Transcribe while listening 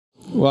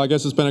Well, I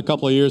guess it's been a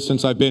couple of years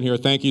since I've been here.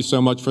 Thank you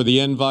so much for the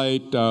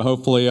invite.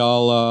 Hopefully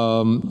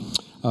I'll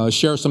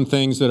share some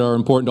things that are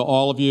important to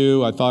all of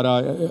you. I thought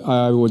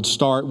I would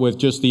start with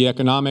just the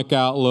economic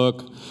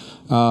outlook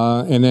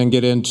and then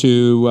get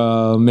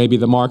into maybe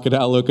the market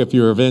outlook if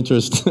you're of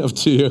interest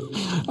to you.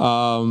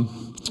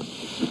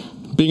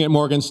 Being at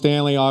Morgan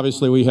Stanley,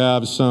 obviously we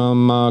have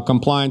some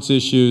compliance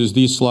issues.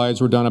 These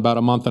slides were done about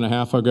a month and a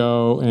half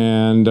ago,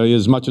 and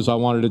as much as I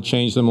wanted to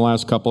change them the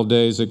last couple of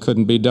days, it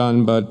couldn't be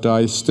done, but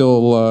I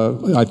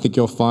still, I think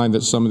you'll find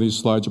that some of these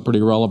slides are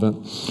pretty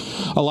relevant.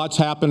 A lot's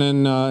happened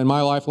in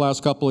my life the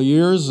last couple of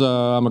years.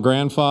 I'm a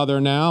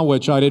grandfather now,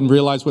 which I didn't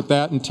realize what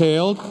that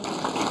entailed.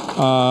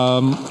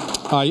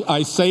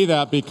 I say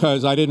that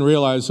because I didn't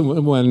realize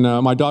when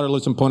my daughter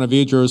lives in Ponte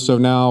Vedra, so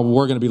now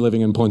we're going to be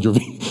living in Ponte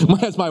Vedra.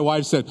 As my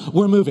wife said,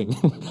 we're moving.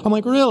 I'm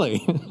like, really?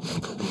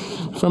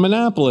 From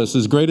Annapolis,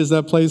 as great as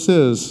that place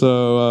is.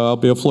 So I'll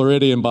be a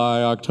Floridian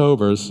by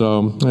October.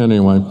 So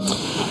anyway.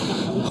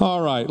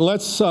 All right,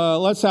 let's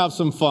have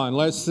some fun.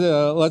 As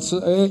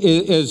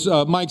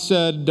Mike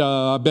said,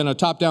 I've been a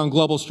top-down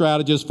global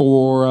strategist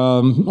for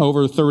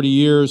over 30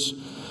 years.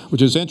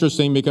 Which is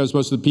interesting because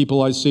most of the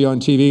people I see on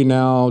TV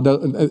now,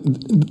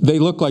 they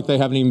look like they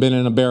haven't even been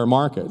in a bear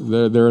market.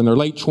 They're in their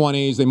late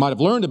 20s. They might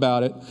have learned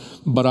about it,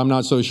 but I'm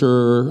not so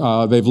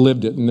sure they've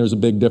lived it, and there's a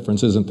big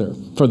difference, isn't there,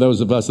 for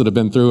those of us that have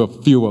been through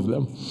a few of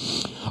them.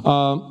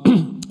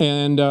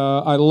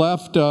 I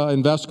left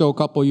Invesco a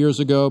couple years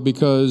ago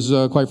because,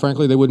 quite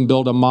frankly, they wouldn't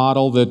build a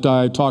model that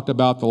I talked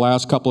about the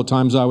last couple of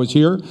times I was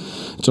here.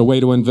 It's a way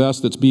to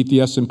invest that's beat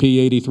the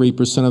S&P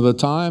 83% of the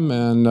time,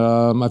 and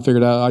I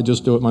figured I'd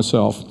just do it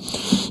myself.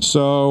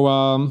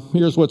 So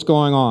here's what's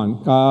going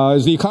on.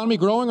 Is the economy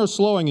growing or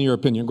slowing, in your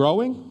opinion?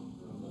 Growing?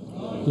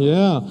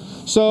 Yeah.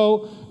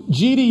 So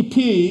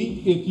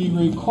GDP, if you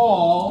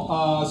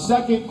recall,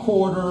 second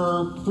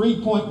quarter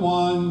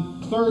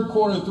 3.1, third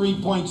quarter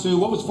 3.2.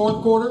 What was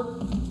fourth quarter?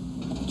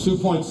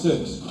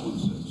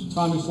 2.6.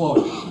 Economy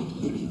slowing,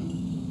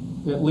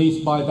 at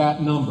least by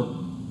that number.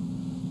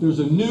 There's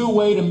a new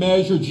way to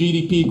measure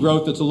GDP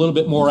growth that's a little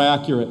bit more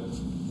accurate.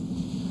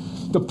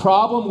 The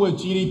problem with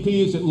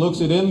GDP is it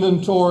looks at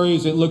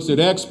inventories, it looks at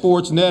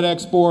exports, net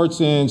exports,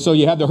 and so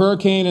you had the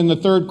hurricane in the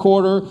third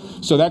quarter,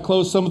 so that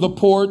closed some of the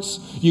ports.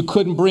 You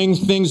couldn't bring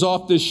things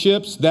off the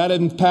ships. That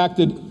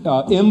impacted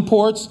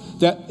imports.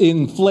 That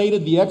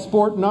inflated the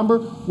export number,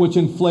 which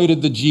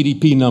inflated the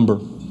GDP number.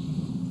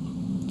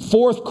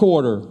 Fourth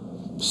quarter,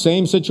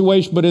 same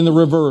situation, but in the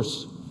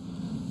reverse.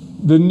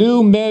 The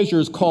new measure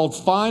is called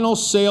final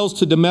sales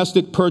to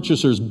domestic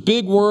purchasers.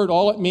 Big word,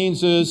 all it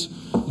means is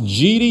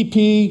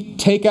GDP,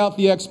 take out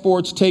the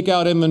exports, take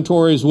out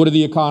inventories. What did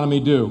the economy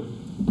do?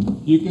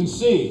 You can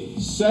see,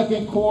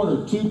 second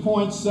quarter,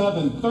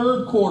 2.7,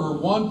 third quarter,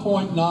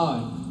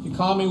 1.9. The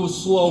economy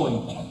was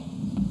slowing.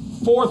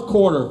 Fourth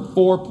quarter,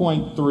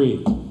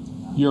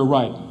 4.3. You're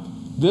right.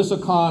 This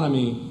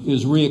economy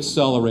is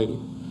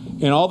re-accelerating.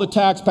 And all the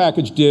tax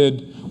package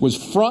did was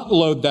front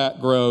load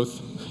that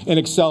growth and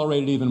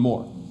accelerate it even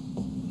more.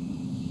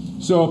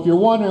 So if you're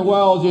wondering,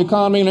 well, is the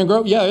economy going to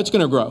grow? Yeah, it's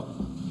going to grow.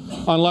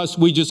 Unless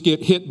we just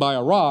get hit by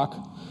a rock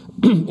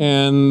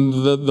and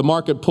the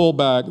market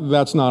pullback,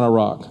 that's not a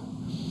rock.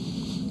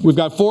 We've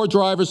got four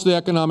drivers to the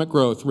economic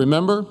growth.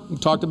 Remember, we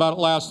talked about it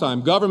last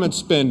time. Government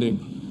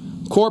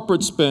spending,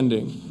 corporate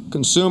spending,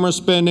 consumer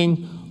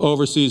spending,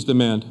 overseas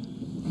demand.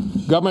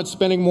 Government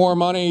spending more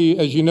money,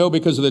 as you know,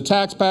 because of the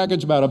tax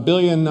package, about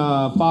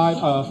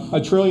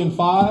 $1.5 trillion.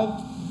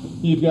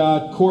 You've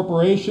got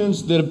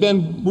corporations that have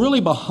been really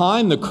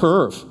behind the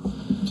curve.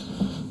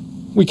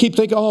 We keep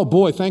thinking, oh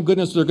boy, thank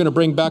goodness they're going to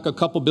bring back a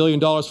couple $1 billion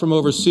from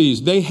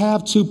overseas. They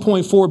have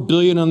 $2.4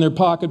 billion on their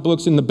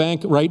pocketbooks in the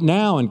bank right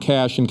now in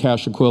cash and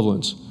cash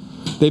equivalents.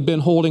 They've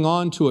been holding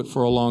on to it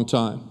for a long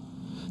time.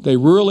 They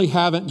really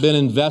haven't been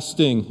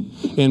investing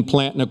in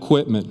plant and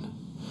equipment.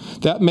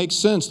 That makes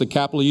sense. The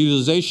capital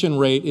utilization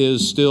rate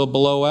is still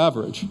below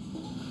average.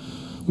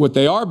 What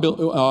they are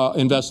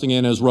investing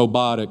in is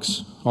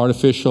robotics,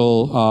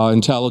 artificial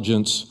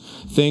intelligence,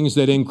 things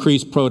that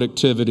increase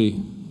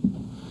productivity.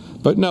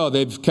 But no,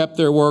 they've kept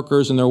their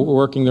workers and they're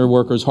working their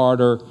workers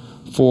harder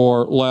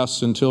for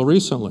less until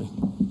recently.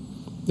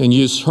 And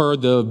you just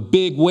heard the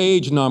big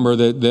wage number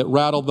that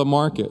rattled the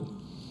market,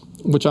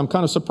 which I'm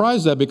kind of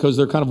surprised at because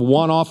they're kind of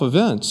one-off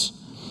events.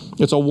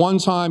 It's a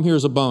one-time,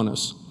 here's a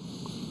bonus.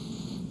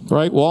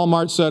 Right?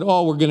 Walmart said,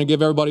 oh, we're going to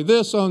give everybody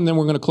this, and then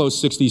we're going to close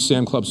 60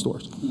 Sam Club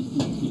stores.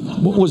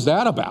 What was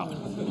that about?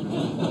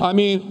 I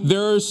mean,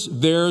 there's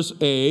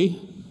a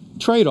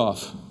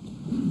trade-off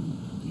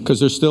because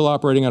they're still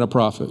operating at a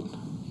profit.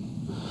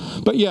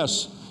 But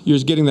yes, so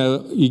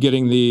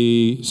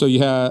you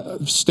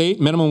have state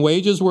minimum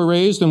wages were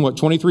raised in what,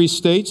 23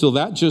 states, so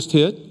that just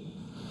hit.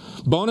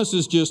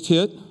 Bonuses just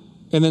hit,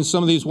 and then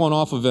some of these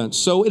one-off events.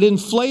 So it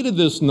inflated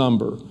this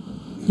number.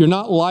 You're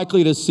not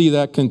likely to see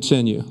that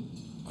continue,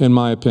 in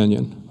my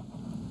opinion.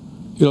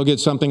 It'll get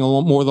something a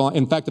little more than,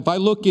 in fact, if I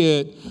look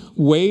at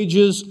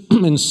wages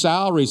and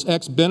salaries,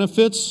 ex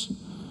benefits,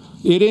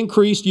 it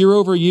increased year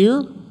over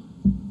year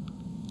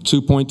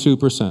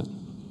 2.2%.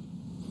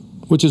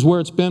 which is where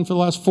it's been for the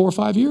last 4 or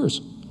 5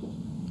 years.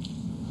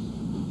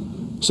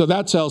 So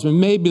that tells me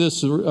maybe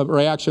this is a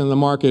reaction in the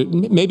market.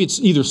 Maybe it's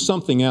either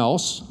something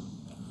else,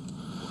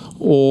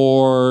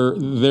 or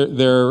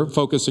they're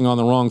focusing on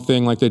the wrong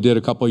thing like they did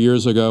a couple of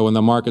years ago when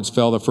the markets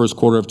fell the first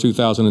quarter of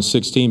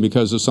 2016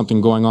 because of something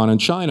going on in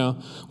China,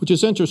 which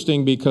is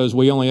interesting because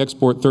we only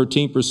export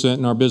 13%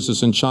 in our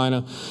business in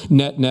China.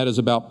 Net is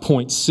about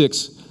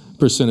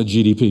 0.6% of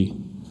GDP.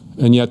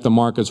 And yet the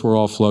markets were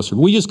all flustered.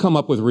 We just come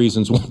up with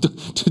reasons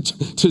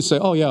to say,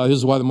 oh yeah, this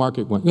is why the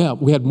market went. Yeah,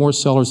 we had more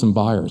sellers than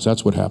buyers.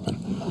 That's what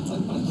happened.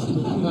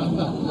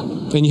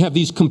 And you have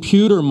these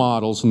computer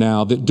models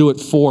now that do it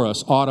for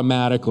us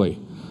automatically.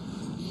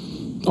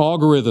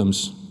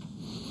 Algorithms.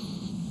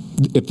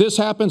 If this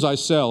happens, I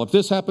sell. If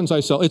this happens,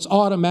 I sell. It's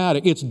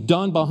automatic. It's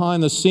done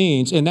behind the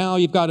scenes. And now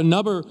you've got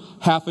another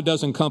half a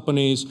dozen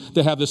companies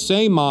that have the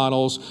same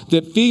models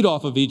that feed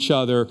off of each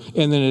other,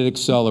 and then it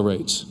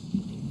accelerates.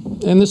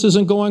 And this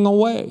isn't going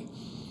away.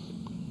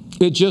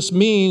 It just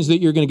means that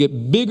you're going to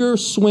get bigger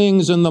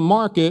swings in the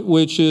market,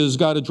 which has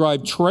got to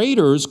drive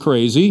traders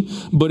crazy.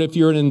 But if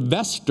you're an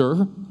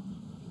investor,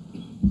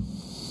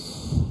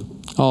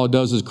 all it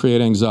does is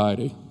create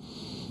anxiety.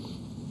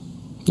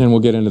 And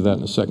we'll get into that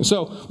in a second.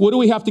 So what do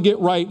we have to get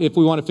right if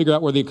we want to figure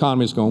out where the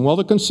economy is going? Well,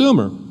 the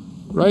consumer,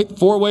 right?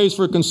 4 ways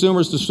for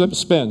consumers to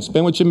spend.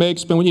 Spend what you make,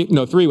 spend what you,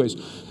 no, 3 ways.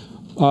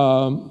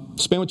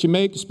 Spend what you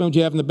make, spend what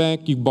you have in the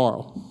bank, you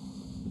borrow.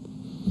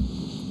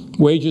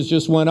 Wages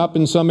just went up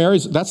in some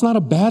areas. That's not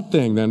a bad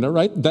thing then,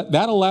 right?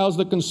 That allows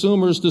the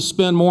consumers to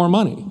spend more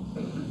money,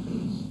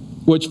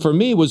 which for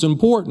me was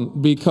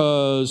important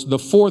because the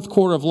fourth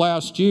quarter of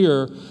last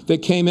year, they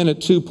came in at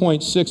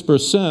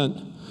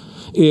 2.6%.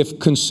 If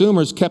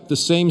consumers kept the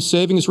same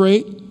savings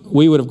rate,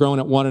 we would have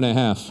grown at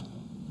 1.5%.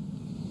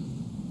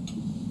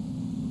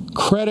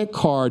 Credit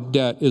card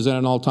debt is at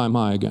an all-time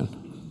high again.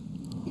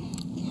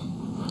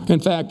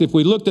 In fact, if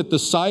we looked at the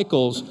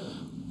cycles,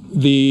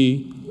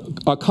 the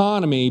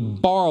economy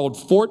borrowed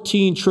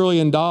 $14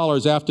 trillion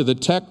after the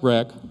tech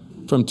wreck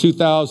from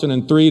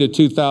 2003 to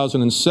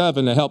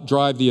 2007 to help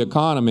drive the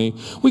economy.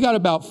 We got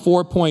about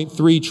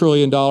 $4.3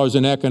 trillion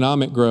in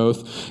economic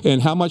growth.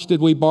 And how much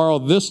did we borrow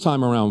this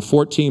time around?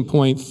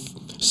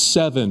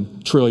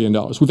 $14.7 trillion.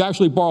 We've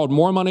actually borrowed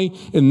more money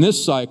in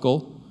this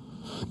cycle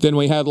than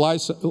we had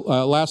last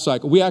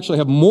cycle. We actually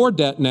have more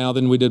debt now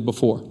than we did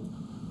before.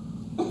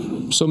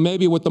 So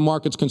maybe what the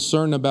market's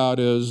concerned about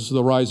is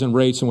the rise in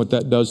rates and what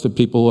that does to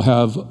people who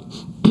have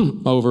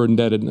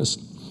over-indebtedness.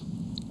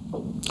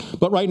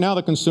 But right now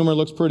the consumer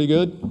looks pretty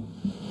good.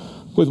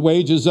 With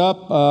wages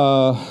up,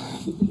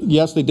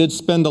 yes, they did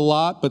spend a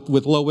lot, but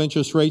with low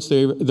interest rates,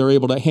 they're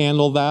able to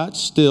handle that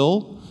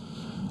still.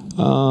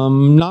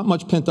 Not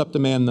much pent-up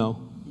demand, though.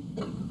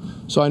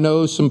 So I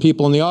know some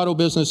people in the auto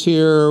business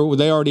here,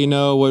 they already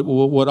know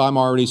what I'm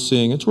already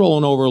seeing. It's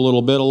rolling over a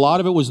little bit. A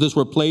lot of it was this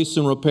replace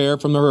and repair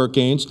from the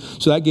hurricanes.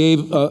 So that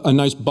gave a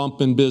nice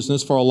bump in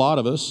business for a lot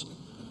of us.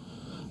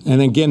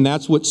 And again,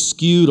 that's what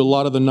skewed a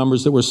lot of the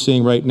numbers that we're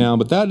seeing right now.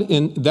 But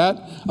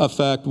that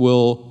effect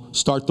will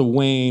start to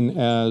wane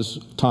as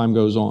time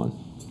goes on.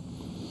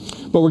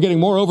 But we're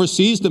getting more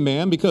overseas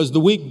demand because the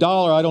weak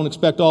dollar, I don't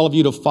expect all of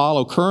you to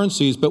follow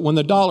currencies, but when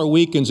the dollar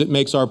weakens, it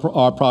makes our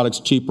products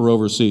cheaper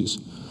overseas.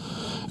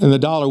 And the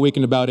dollar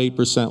weakened about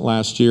 8%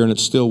 last year, and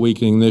it's still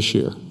weakening this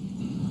year.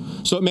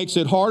 So it makes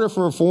it harder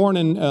for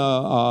foreign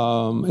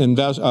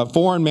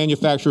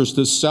manufacturers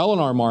to sell in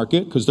our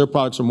market because their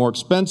products are more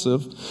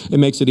expensive. It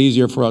makes it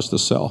easier for us to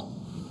sell.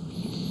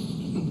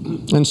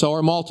 And so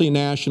our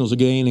multinationals are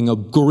gaining a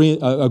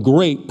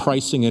great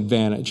pricing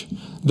advantage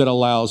that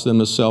allows them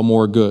to sell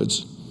more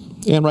goods.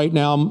 And right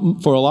now,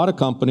 for a lot of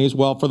companies,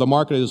 well, for the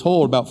market as a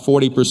whole, about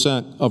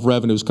 40% of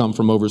revenues come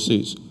from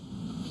overseas.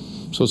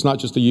 So it's not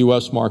just a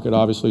U.S. market,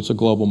 obviously, it's a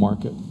global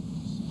market.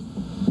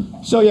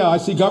 So yeah, I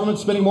see government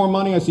spending more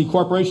money, I see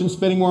corporations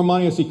spending more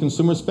money, I see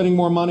consumers spending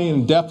more money,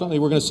 and definitely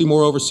we're going to see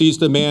more overseas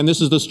demand.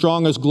 This is the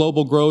strongest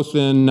global growth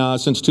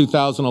since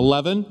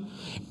 2011.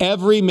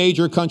 Every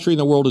major country in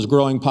the world is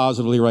growing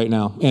positively right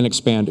now and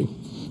expanding.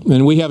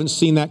 And we haven't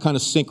seen that kind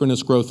of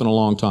synchronous growth in a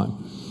long time.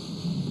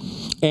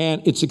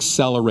 And it's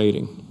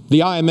accelerating.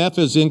 The IMF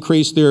has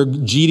increased their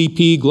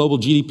GDP, global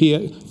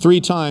GDP,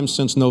 3 times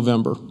since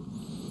November.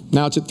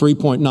 Now it's at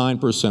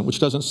 3.9%, which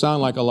doesn't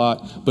sound like a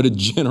lot, but it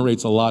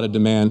generates a lot of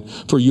demand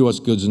for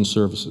U.S. goods and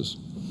services.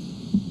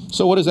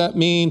 So what does that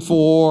mean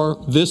for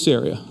this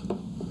area?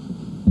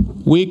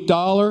 Weak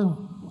dollar,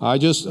 I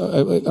just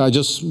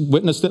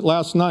witnessed it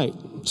last night.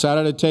 Sat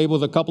at a table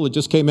with a couple that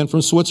just came in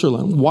from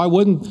Switzerland. Why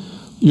wouldn't?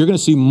 You're going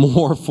to see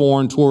more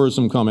foreign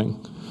tourism coming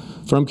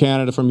from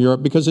Canada, from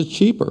Europe, because it's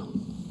cheaper.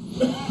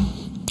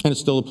 And it's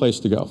still a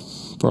place to go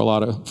for a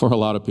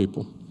lot of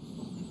people.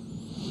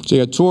 So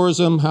you got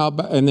tourism,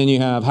 and then you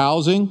have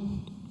housing.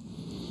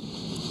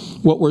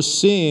 What we're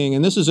seeing,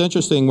 and this is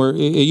interesting, where it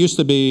used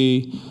to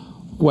be,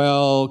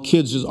 well,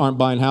 kids just aren't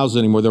buying houses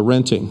anymore, they're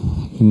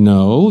renting.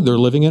 No, they're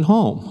living at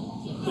home.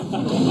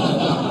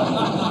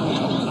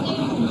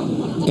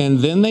 And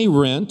then they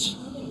rent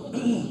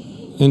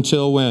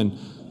until when?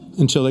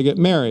 Until they get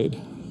married.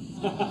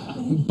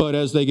 But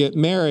as they get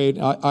married,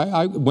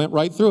 I went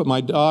right through it.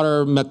 My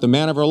daughter met the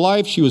man of her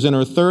life. She was in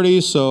her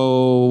 30s,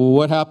 so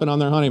what happened on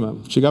their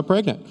honeymoon? She got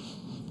pregnant.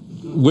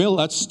 Well,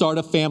 let's start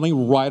a family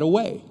right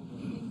away.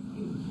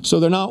 So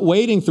they're not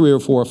waiting 3 or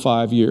 4 or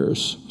 5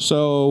 years.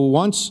 So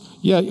once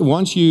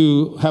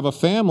you have a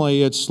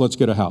family, it's let's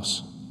get a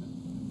house.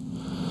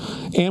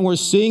 And we're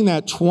seeing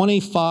that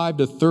 25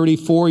 to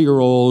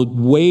 34-year-old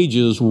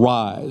wages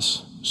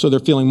rise. So they're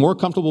feeling more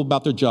comfortable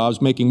about their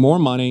jobs, making more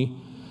money,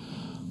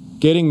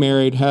 getting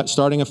married,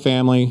 starting a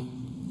family.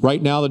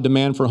 Right now, the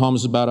demand for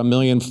homes is about $1.5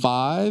 million,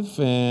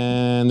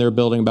 and they're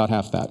building about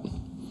half that.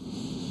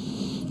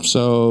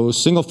 So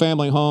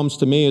single-family homes,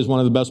 to me, is one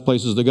of the best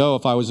places to go.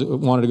 If I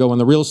wanted to go in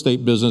the real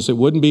estate business, it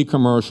wouldn't be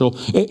commercial.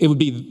 It'd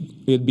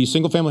be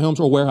single-family homes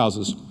or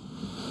warehouses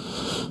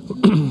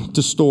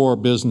to store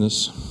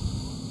business.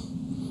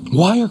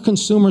 Why are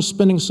consumers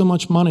spending so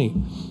much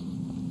money?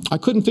 I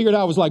couldn't figure it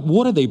out. I was like,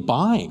 what are they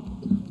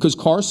buying? Because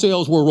car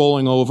sales were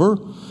rolling over.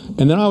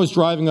 And then I was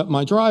driving up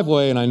my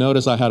driveway, and I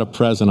noticed I had a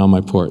present on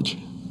my porch.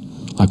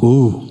 Like,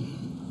 ooh,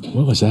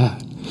 what was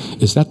that?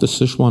 Is that the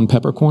Sichuan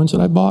peppercorns that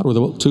I bought, or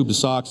the tube of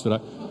socks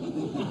that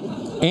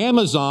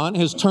Amazon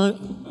has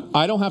turned,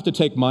 I don't have to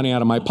take money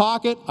out of my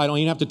pocket. I don't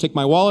even have to take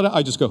my wallet out.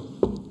 I just go.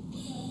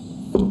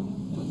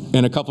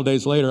 And a couple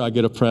days later, I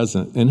get a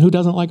present. And who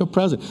doesn't like a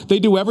present? They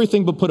do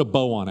everything but put a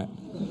bow on it.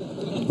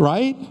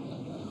 Right?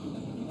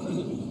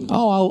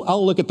 Oh,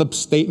 I'll look at the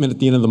statement at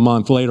the end of the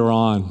month later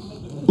on.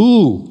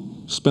 Ooh.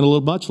 Spent a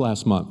little much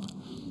last month.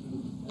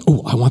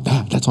 Oh, I want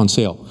that. That's on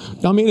sale.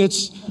 I mean,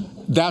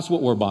 that's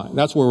what we're buying.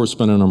 That's where we're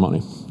spending our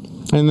money.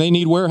 And they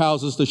need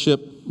warehouses to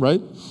ship,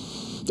 right?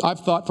 I've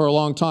thought for a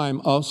long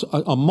time,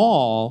 a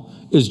mall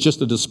is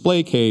just a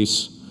display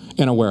case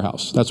in a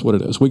warehouse. That's what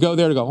it is. We go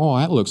there to go, oh,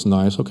 that looks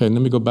nice. Okay,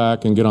 let me go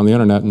back and get on the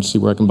internet and see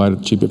where I can buy it at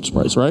the cheapest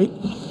price, right?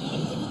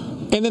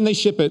 And then they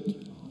ship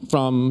it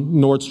from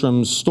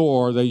Nordstrom's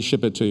store. They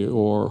ship it to you,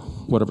 or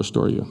whatever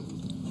store you.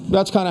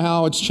 That's kind of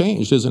how it's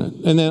changed, isn't it?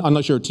 And then,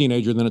 unless you're a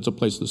teenager, then it's a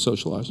place to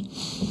socialize.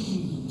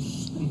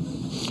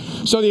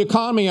 So the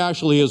economy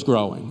actually is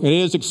growing. It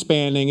is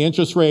expanding.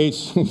 Interest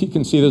rates, you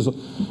can see this.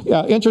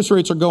 Yeah, interest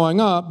rates are going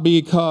up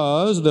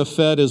because the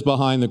Fed is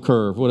behind the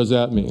curve. What does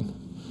that mean?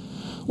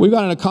 We've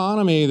got an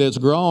economy that's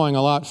growing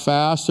a lot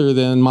faster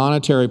than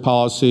monetary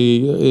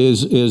policy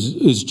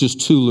is just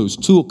too loose,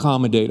 too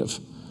accommodative.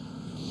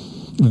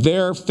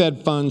 Their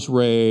Fed funds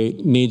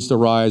rate needs to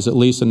rise at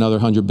least another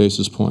 100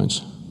 basis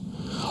points.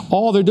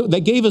 All they're doing,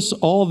 they gave us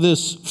all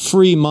this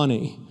free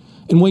money.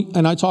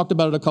 And I talked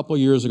about it a couple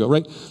of years ago,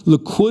 right?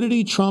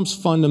 Liquidity trumps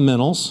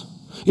fundamentals.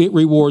 It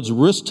rewards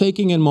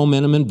risk-taking and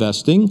momentum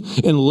investing.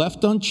 And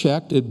left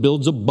unchecked, it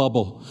builds a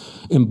bubble.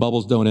 And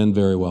bubbles don't end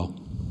very well.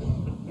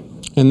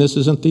 And this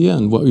isn't the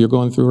end, what you're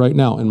going through right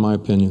now, in my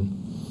opinion.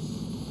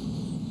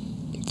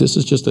 This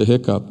is just a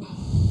hiccup.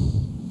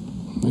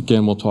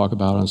 Again, we'll talk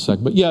about it in a sec.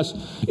 But yes,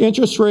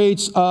 interest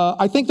rates,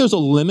 I think there's a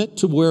limit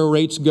to where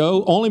rates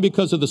go, only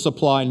because of the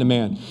supply and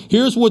demand.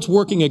 Here's what's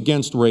working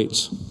against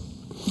rates.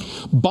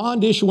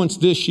 Bond issuance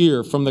this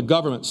year from the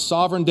government,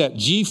 sovereign debt,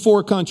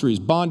 G4 countries,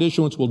 bond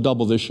issuance will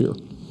double this year.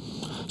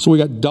 So we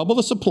got double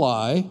the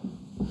supply,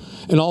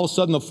 and all of a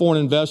sudden the foreign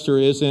investor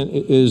is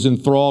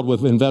enthralled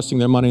with investing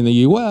their money in the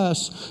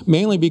U.S.,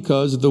 mainly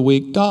because of the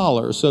weak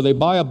dollar. So they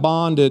buy a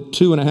bond at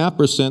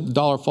 2.5%, the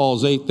dollar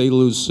falls 8, they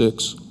lose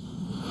 6.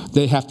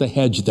 They have to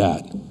hedge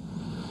that.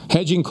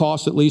 Hedging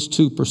costs at least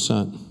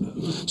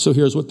 2%. So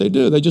here's what they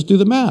do. They just do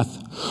the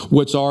math.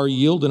 What's our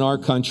yield in our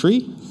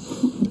country?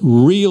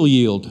 Real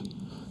yield.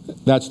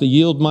 That's the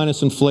yield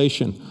minus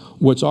inflation.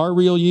 What's our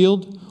real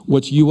yield?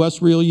 What's U.S.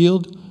 real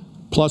yield?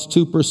 Plus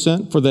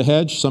 2% for the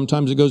hedge.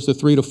 Sometimes it goes to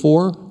 3 to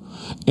 4.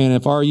 And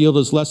if our yield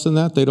is less than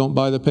that, they don't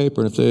buy the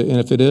paper. And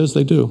if it is,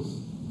 they do.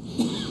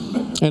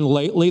 And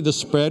lately, the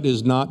spread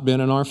has not been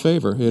in our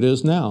favor. It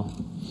is now.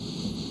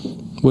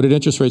 What did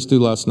interest rates do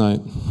last night?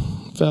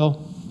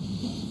 Fell.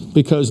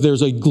 Because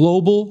there's a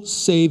global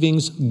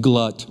savings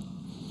glut.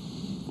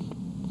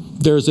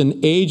 There's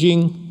an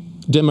aging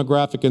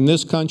demographic in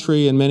this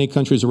country and many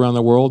countries around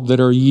the world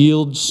that are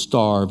yield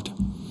starved.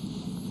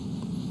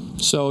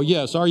 So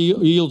yes, our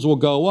yields will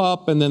go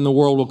up, and then the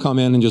world will come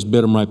in and just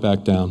bid them right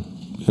back down,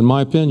 in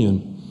my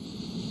opinion.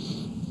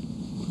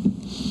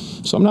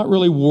 So I'm not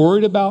really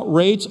worried about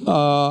rates.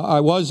 I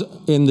was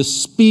in the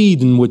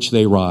speed in which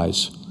they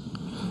rise.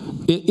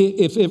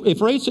 If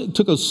rates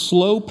took a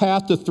slow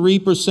path to 3%,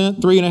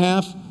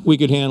 3.5%, we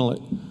could handle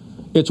it.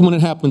 It's when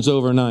it happens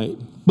overnight.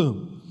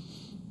 Boom.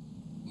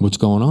 What's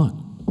going on?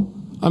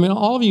 I mean,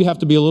 all of you have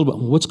to be a little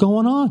bit, what's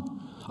going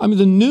on? I mean,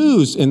 the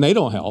news, and they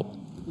don't help.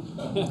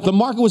 The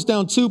market was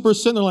down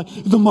 2%. They're like,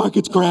 the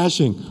market's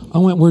crashing. I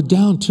went, we're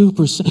down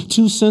 2%,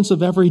 2 cents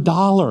of every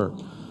dollar.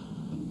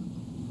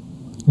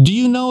 Do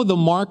you know the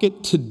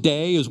market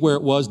today is where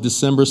it was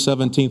December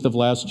 17th of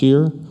last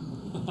year?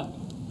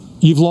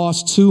 You've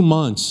lost 2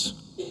 months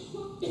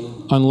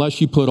unless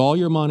you put all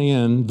your money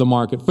in the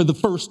market for the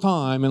first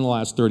time in the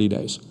last 30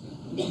 days.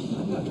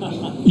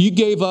 You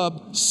gave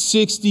up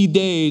 60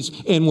 days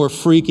and were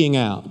freaking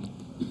out.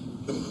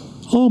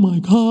 Oh my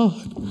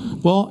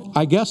God. Well,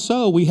 I guess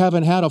so. We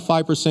haven't had a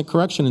 5%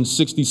 correction in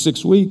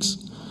 66 weeks.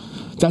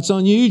 That's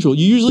unusual.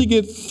 You usually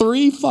get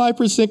 3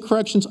 5%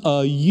 corrections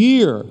a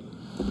year.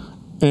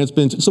 And it's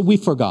been, so we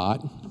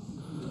forgot.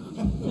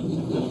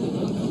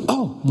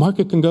 Oh,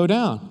 market can go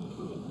down.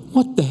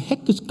 What the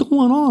heck is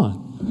going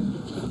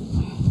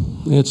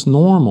on? It's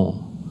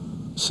normal.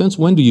 Since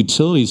when do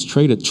utilities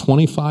trade at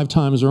 25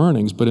 times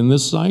earnings? But in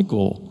this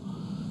cycle,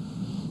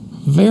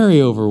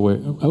 very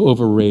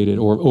overrated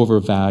or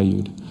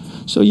overvalued.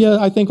 So yeah,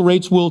 I think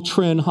rates will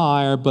trend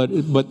higher,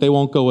 but they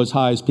won't go as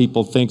high as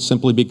people think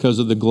simply because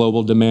of the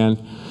global demand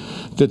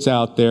that's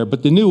out there.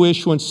 But the new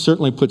issuance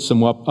certainly puts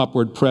some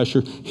upward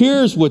pressure.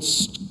 Here's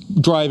what's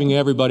driving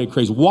everybody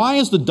crazy. Why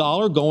is the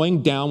dollar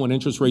going down when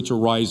interest rates are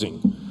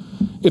rising?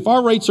 If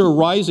our rates are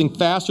rising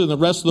faster than the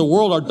rest of the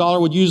world, our dollar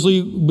would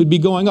be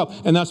going up.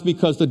 And that's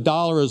because the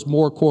dollar is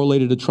more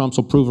correlated to Trump's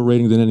approval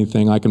rating than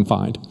anything I can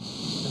find.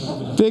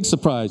 Big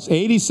surprise.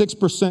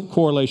 86%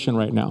 correlation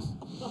right now.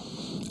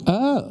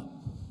 Oh.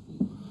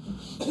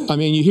 I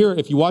mean, you hear,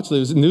 if you watch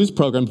those news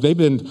programs, they've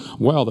been,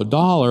 well, the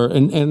dollar,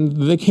 and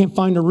they can't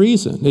find a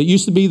reason. It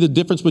used to be the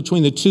difference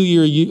between the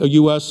 2-year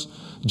U.S.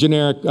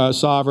 generic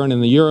sovereign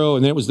and the euro,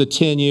 and then it was the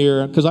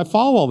 10-year, because I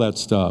follow all that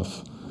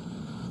stuff.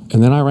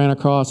 And then I ran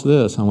across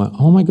this. I went,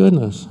 oh my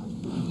goodness,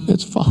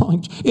 it's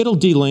falling. It'll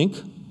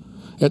delink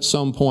at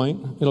some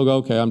point. It'll go,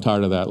 okay, I'm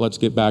tired of that. Let's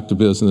get back to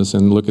business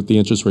and look at the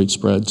interest rate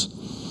spreads.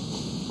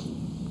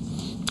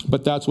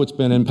 But that's what's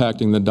been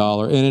impacting the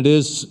dollar. And it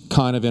is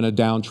kind of in a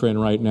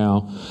downtrend right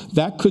now.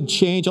 That could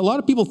change. A lot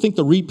of people think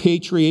the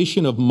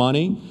repatriation of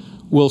money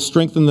will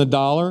strengthen the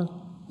dollar.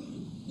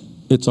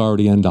 It's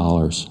already in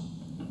dollars.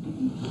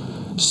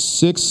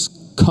 6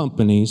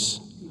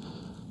 companies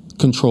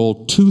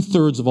control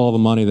 2/3 of all the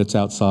money that's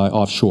outside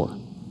offshore.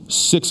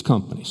 6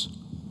 companies,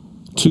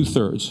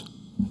 2/3,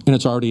 and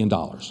it's already in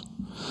dollars.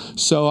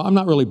 So I'm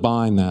not really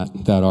buying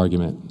that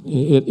argument.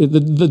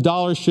 The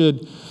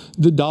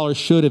dollar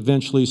should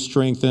eventually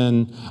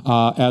strengthen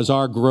as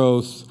our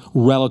growth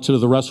relative to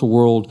the rest of the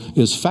world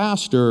is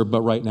faster,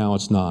 but right now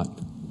it's not.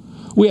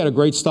 We had a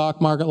great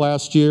stock market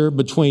last year.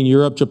 Between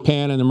Europe,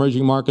 Japan, and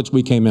emerging markets,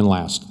 we came in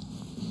last.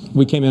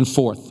 We came in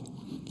 4th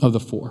of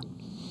the 4.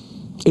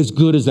 As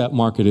good as that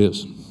market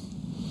is.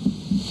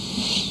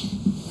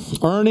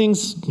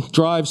 Earnings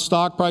drive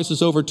stock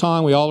prices over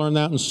time. We all learned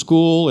that in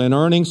school. And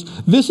earnings,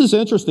 this is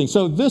interesting.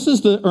 So this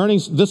is the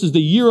earnings, this is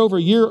the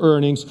year-over-year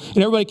earnings. And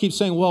everybody keeps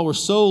saying, well, we're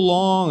so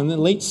long and then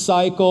late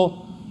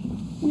cycle.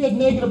 We had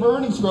negative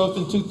earnings growth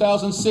in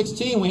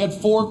 2016. We had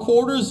 4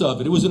 quarters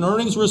of it. It was an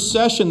earnings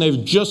recession. They're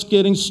just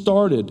getting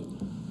started.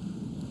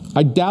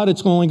 I doubt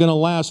it's only going to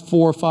last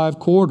 4 or 5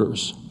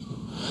 quarters.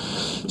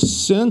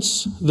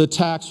 Since the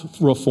tax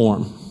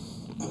reform,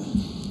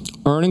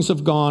 earnings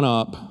have gone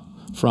up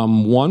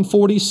from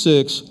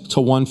 146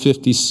 to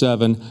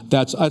 157.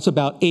 That's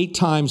about 8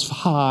 times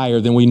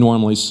higher than we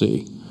normally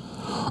see.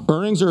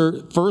 Earnings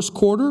are first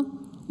quarter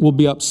will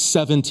be up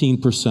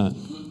 17%,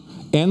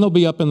 and they'll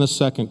be up in the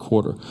second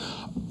quarter.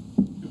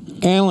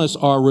 Analysts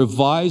are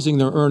revising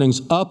their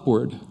earnings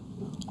upward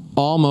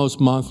almost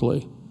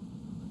monthly.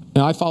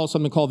 And I follow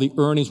something called the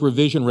earnings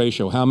revision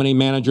ratio. How many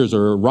managers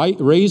are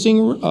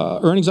raising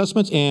earnings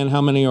estimates and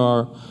how many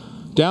are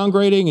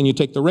downgrading, and you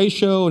take the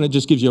ratio and it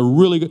just gives you a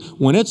really good,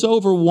 when it's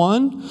over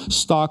 1,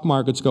 stock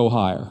markets go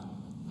higher.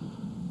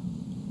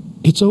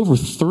 It's over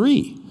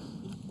 3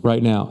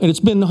 right now. And it's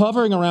been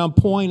hovering around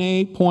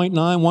 0.8, 0.9,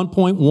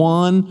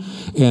 1.1,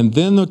 and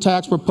then the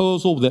tax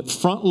proposal that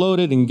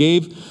front-loaded and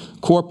gave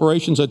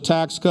corporations a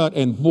tax cut,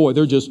 and boy,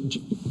 they're just,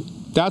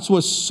 that's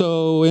what's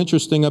so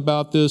interesting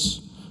about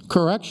this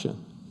correction.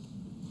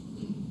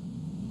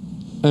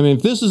 I mean,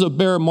 if this is a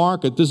bear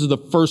market, this is the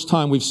first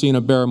time we've seen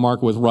a bear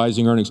market with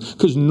rising earnings.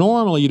 Because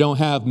normally you don't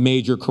have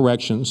major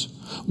corrections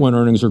when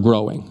earnings are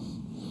growing.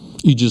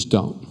 You just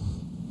don't.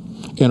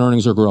 And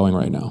earnings are growing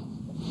right now.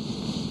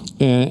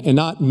 And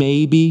not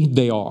maybe,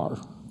 they are.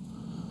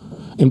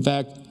 In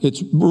fact,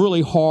 it's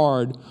really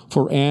hard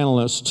for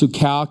analysts to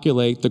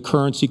calculate the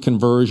currency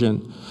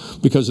conversion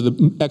because of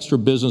the extra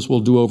business we'll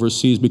do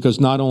overseas, because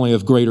not only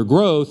of greater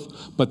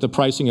growth, but the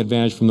pricing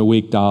advantage from the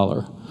weak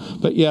dollar.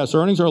 But yes,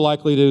 earnings are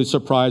likely to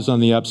surprise on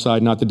the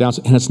upside, not the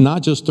downside. And it's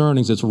not just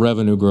earnings, it's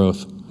revenue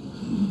growth.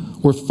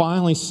 We're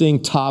finally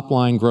seeing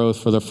top-line growth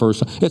for the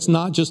first time. It's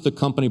not just the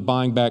company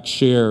buying back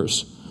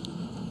shares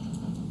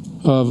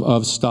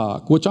of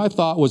stock, which I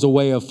thought was a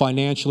way of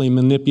financially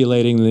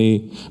manipulating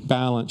the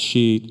balance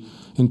sheet,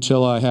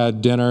 until I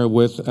had dinner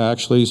with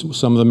actually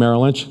some of the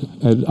Merrill Lynch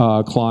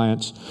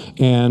clients.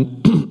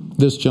 And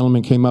this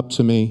gentleman came up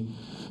to me.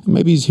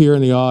 Maybe he's here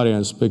in the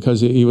audience,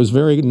 because he was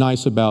very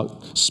nice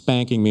about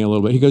spanking me a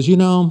little bit. He goes, you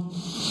know,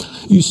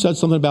 you said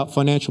something about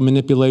financial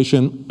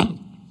manipulation.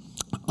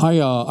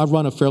 I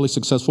run a fairly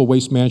successful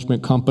waste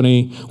management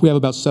company. We have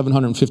about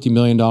 $750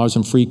 million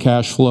in free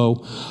cash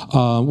flow.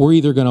 We're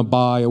either going to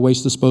buy a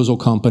waste disposal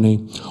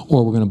company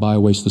or we're going to buy a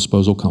waste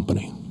disposal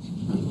company.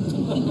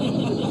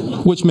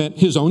 Which meant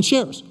his own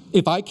shares.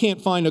 if I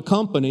can't find a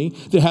company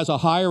that has a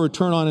higher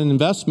return on an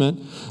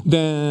investment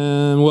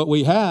than what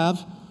we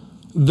have,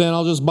 then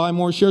I'll just buy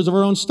more shares of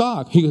our own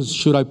stock. He goes,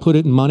 should I put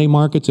it in money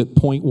markets at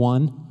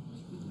 0.1?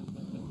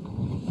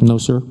 No,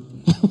 sir.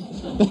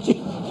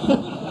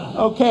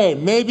 Okay,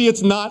 maybe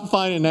it's not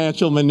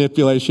financial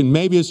manipulation.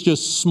 Maybe it's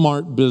just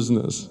smart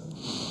business.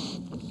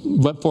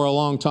 But for a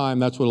long time,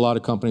 that's what a lot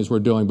of companies were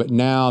doing. But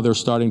now they're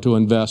starting to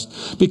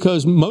invest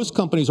because most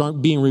companies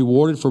aren't being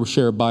rewarded for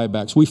share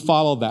buybacks. We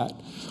follow that.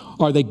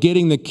 Are they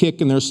getting the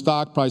kick in their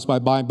stock price by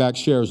buying back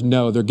shares?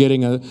 No, they're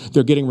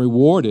getting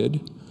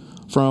rewarded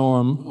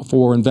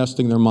for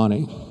investing their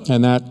money.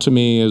 And that, to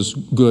me, is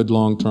good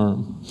long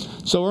term.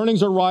 So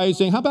earnings are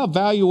rising. How about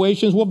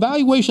valuations? Well,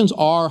 valuations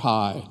are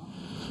high.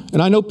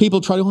 And I know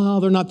people try to,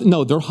 well, they're not.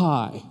 No, they're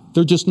high.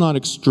 They're just not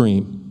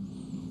extreme.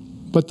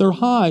 But they're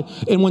high.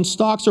 And when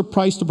stocks are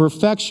priced to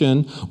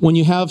perfection, when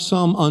you have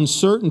some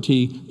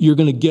uncertainty, you're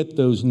going to get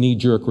those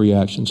knee-jerk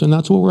reactions. And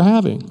that's what we're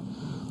having.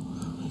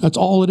 That's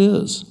all it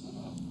is.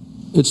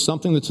 It's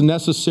something that's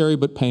necessary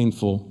but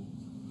painful.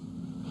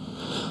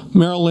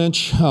 Merrill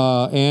Lynch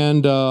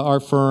and our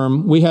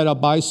firm, we had a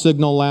buy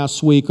signal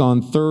last week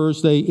on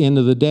Thursday, end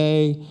of the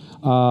day.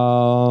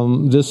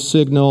 This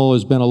signal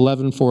has been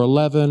 11 for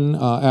 11.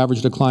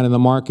 Average decline in the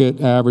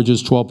market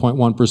averages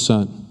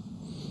 12.1%.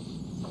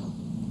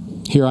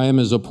 Here I am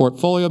as a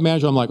portfolio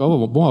manager. I'm like,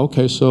 oh, boy,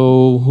 okay,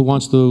 so who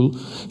wants to,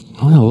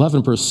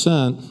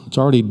 11%, it's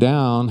already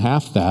down,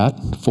 half that,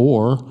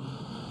 4.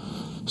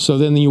 So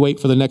then you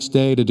wait for the next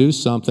day to do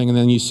something, and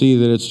then you see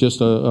that it's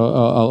just a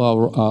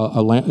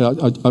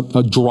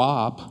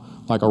drop,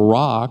 like a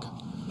rock.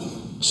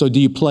 So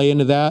do you play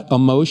into that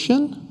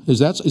emotion? Is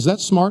that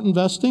smart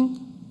investing?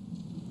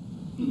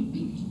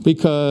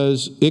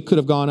 Because it could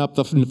have gone up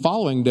the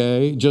following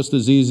day just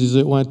as easy as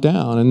it went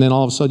down, and then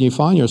all of a sudden you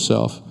find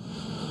yourself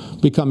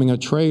becoming a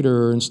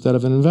trader instead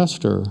of an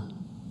investor.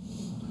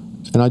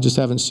 And I just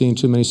haven't seen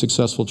too many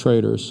successful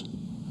traders.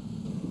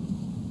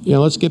 You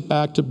know, let's get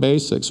back to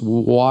basics.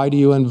 Why do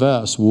you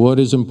invest? What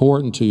is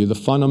important to you? The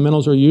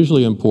fundamentals are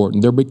usually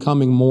important. They're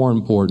becoming more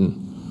important.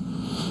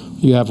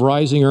 You have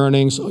rising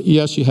earnings.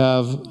 Yes, you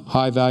have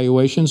high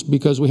valuations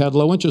because we had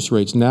low interest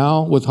rates.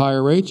 Now, with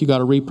higher rates, you got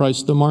to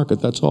reprice the market.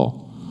 That's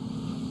all.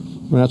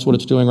 And that's what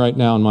it's doing right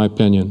now, in my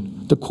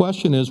opinion. The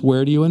question is,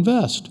 where do you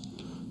invest?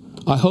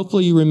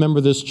 Hopefully you remember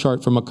this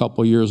chart from a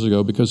couple years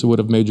ago because it would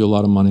have made you a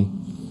lot of money.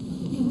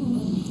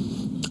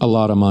 A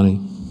lot of money.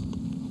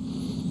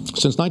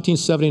 Since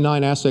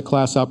 1979, asset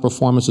class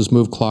outperformance has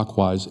moved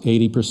clockwise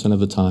 80% of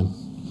the time.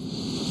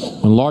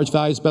 When large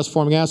value is best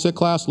performing asset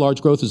class,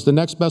 large growth is the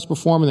next best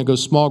performer, and then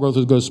goes small growth,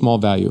 it goes small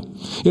value.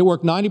 It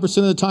worked 90%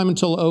 of the time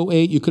until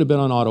 08. You could have been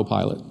on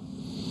autopilot.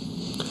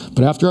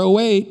 But after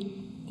 08,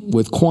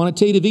 with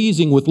quantitative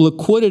easing, with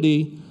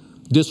liquidity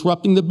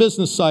disrupting the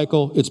business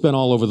cycle, it's been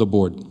all over the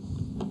board.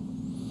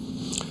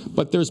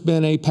 But there's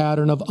been a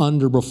pattern of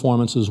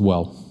underperformance as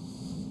well.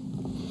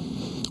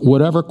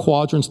 Whatever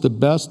quadrant's the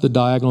best, the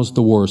diagonal's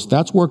the worst.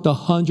 That's worked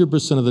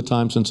 100% of the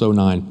time since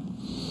 09.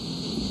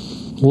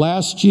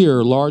 Last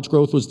year, large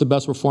growth was the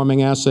best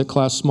performing asset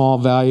class, small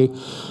value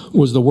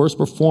was the worst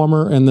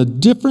performer, and the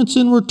difference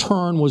in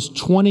return was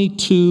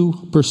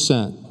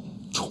 22%,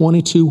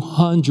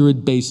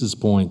 2,200 basis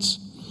points.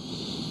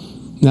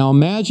 Now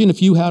imagine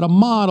if you had a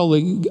model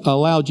that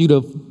allowed you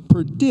to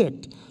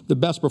predict the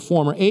best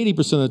performer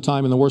 80% of the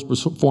time and the worst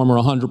performer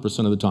 100%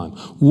 of the time.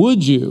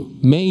 Would you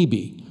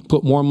maybe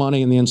put more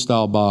money in the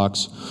in-style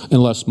box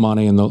and less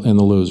money in the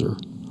loser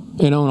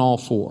and own all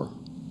 4?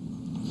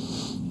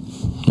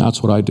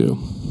 That's what I do.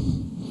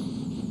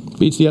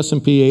 Beats the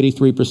S&P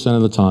 83%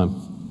 of the time.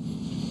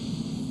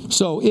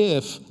 So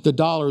if the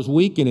dollar is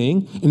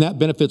weakening and that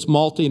benefits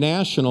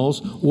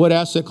multinationals, what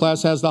asset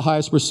class has the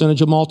highest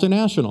percentage of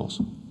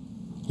multinationals?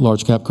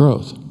 Large cap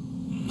growth.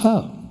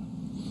 Oh.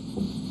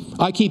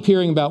 I keep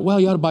hearing about, well,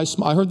 you ought to buy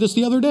small. I heard this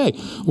the other day.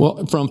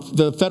 Well, from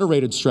the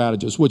Federated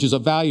Strategist, which is a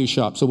value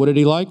shop. So what did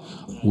he like?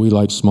 We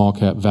like small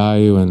cap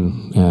value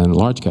and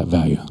large cap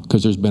value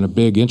because there's been a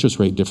big interest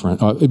rate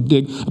difference, a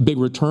big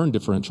return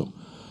differential.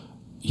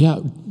 Yeah.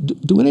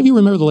 Do any of you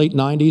remember the late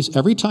 90s?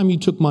 Every time you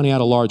took money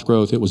out of large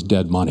growth, it was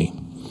dead money.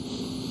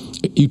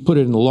 You put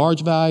it in the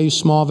large value,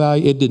 small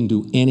value, it didn't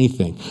do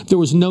anything. There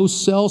was no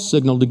sell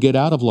signal to get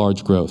out of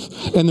large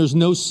growth. And there's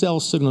no sell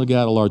signal to get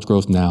out of large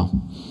growth now.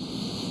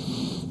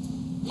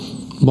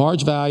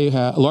 Large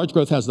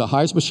growth has the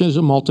highest percentage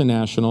of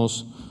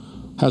multinationals,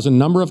 has a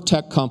number of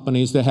tech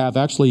companies that have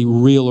actually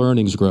real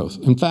earnings growth.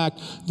 In fact,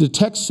 the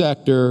tech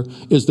sector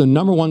is the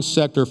 #1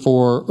 sector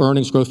for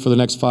earnings growth for the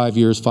next 5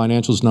 years.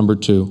 Financials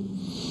 #2,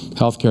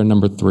 healthcare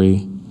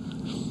 #3.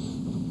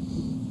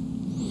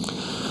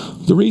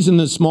 The reason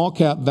that small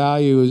cap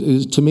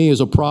value to me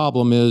is a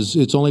problem is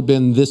it's only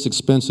been this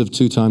expensive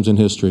 2 times in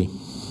history.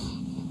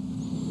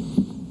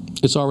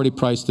 It's already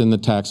priced in the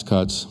tax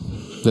cuts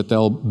that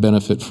they'll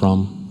benefit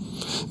from.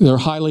 They're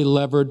highly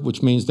levered,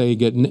 which means they're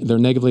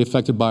negatively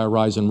affected by a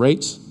rise in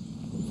rates.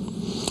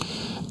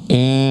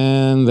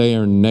 And they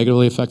are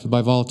negatively affected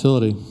by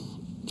volatility.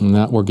 And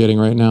that we're getting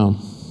right now.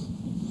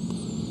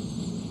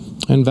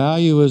 And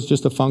value is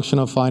just a function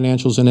of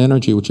financials and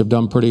energy, which have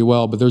done pretty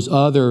well, but there's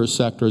other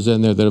sectors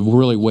in there that have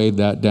really weighed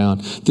that down.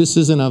 This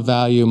isn't a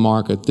value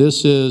market.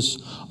 This is,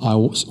 I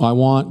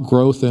want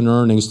growth in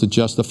earnings to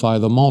justify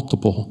the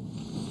multiple.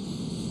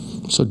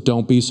 So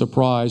don't be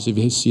surprised if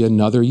you see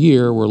another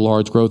year where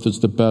large growth is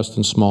the best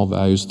and small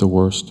value is the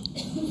worst.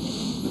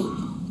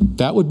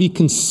 That would be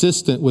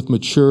consistent with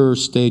mature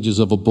stages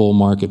of a bull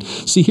market.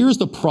 See, here's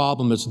the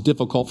problem that's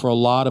difficult for a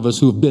lot of us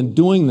who have been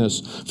doing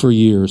this for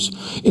years.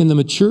 In the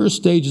mature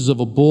stages of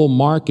a bull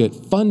market,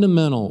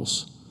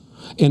 fundamentals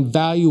and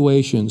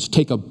valuations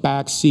take a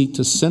back seat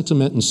to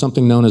sentiment and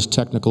something known as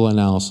technical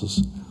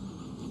analysis.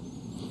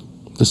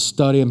 The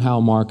study of how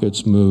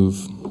markets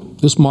move.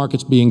 This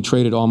market's being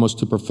traded almost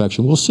to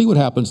perfection. We'll see what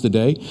happens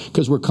today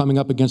because we're coming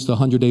up against the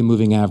 100-day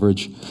moving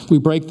average. If we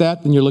break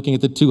that, then you're looking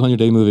at the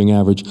 200-day moving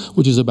average,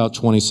 which is about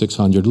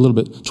 2,600, a little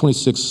bit,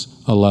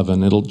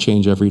 2,611. It'll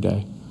change every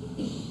day.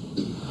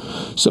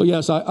 So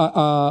yes,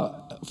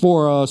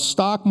 for a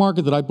stock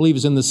market that I believe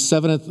is in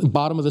the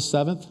bottom of the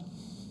seventh,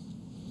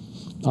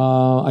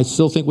 I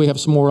still think we have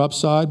some more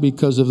upside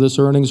because of this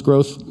earnings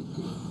growth.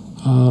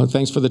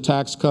 Thanks for the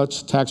tax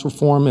cuts, tax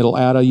reform. It'll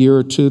add a year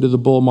or two to the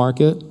bull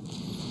market.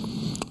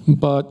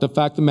 But the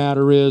fact of the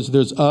matter is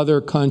there's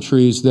other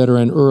countries that are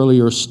in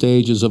earlier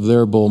stages of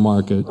their bull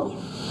market.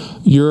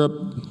 Europe,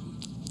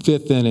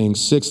 5th inning,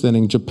 6th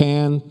inning.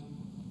 Japan,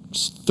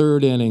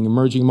 3rd inning.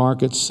 Emerging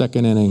markets,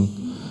 2nd inning.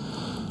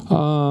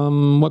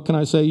 What can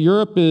I say?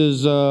 Europe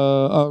is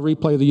a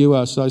replay of the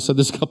U.S. I said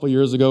this a couple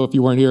years ago. If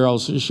you weren't here, I'll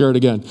share it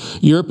again.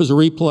 Europe is a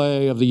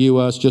replay of the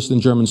U.S. just in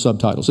German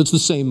subtitles. It's the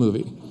same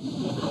movie.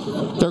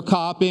 They're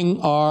copying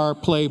our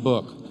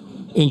playbook.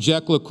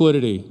 Inject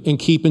liquidity and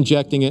keep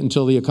injecting it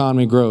until the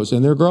economy grows.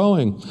 And they're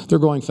growing. They're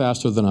growing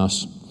faster than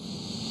us.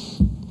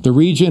 The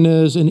region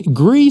is, and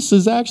Greece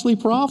is actually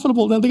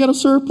profitable. Now they got a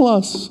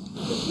surplus.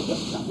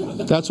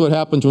 That's what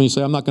happens when you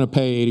say, I'm not going to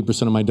pay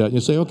 80% of my debt. You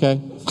say, okay.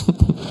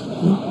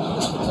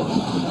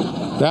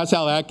 That's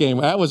how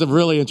that was a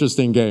really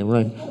interesting game,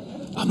 right?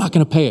 I'm not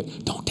going to pay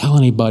it. Don't tell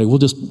anybody. We'll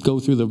just go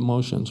through the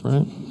motions,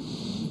 right?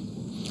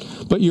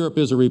 But Europe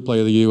is a replay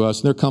of the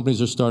U.S., and their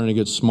companies are starting to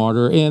get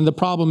smarter. And the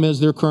problem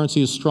is their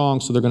currency is strong,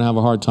 so they're going to have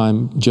a hard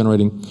time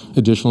generating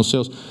additional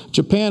sales.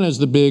 Japan is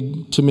the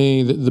big, to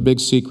me, the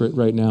big secret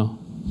right now.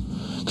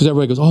 Because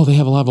everybody goes, oh, they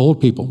have a lot of old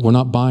people. We're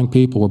not buying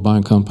people, we're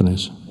buying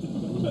companies.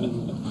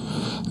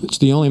 It's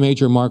the only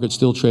major market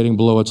still trading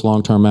below its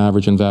long-term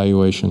average in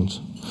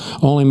valuations.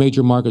 Only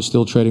major market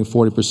still trading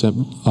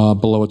 40%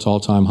 below its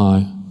all-time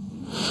high.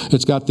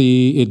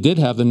 It did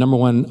have the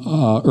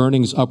 #1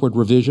 earnings upward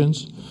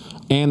revisions,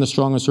 and the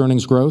strongest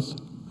earnings growth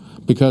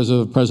because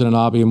of President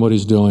Abe and what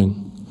he's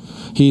doing.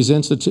 He's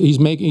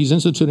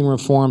instituting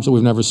reforms that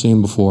we've never seen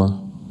before.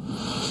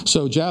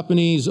 So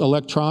Japanese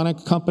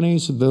electronic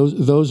companies,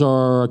 those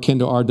are akin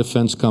to our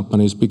defense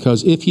companies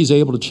because if he's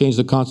able to change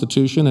the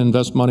constitution and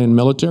invest money in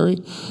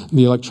military,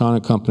 the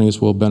electronic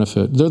companies will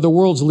benefit. They're the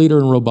world's leader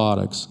in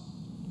robotics,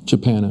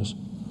 Japan is.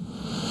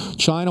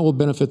 China will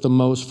benefit the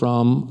most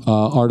from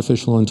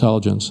artificial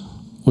intelligence,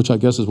 which I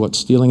guess is what,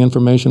 stealing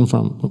information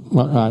from,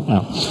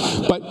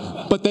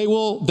 but they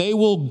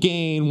will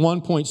gain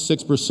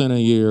 1.6%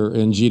 a year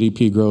in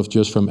GDP growth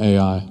just from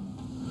AI.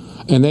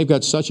 And they've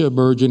got such a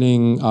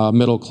burgeoning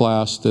middle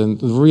class, and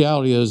the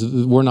reality is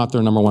we're not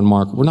their #1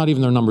 market. We're not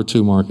even their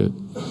 #2 market,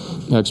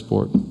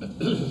 export.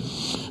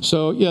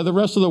 So yeah, the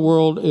rest of the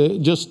world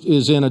just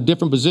is in a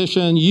different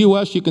position.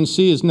 U.S., you can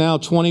see, is now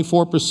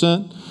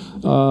 24%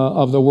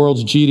 of the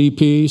world's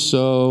GDP.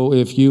 So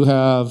if you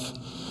have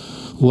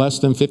less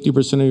than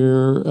 50% of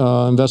your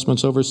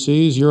investments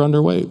overseas, you're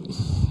underweight.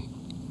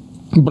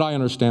 But I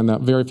understand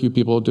that. Very few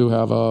people do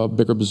have a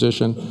bigger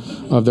position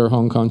of their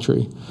home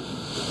country.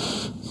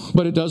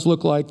 But it does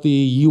look like the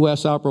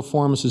U.S.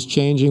 outperformance is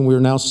changing. We're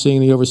now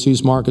seeing the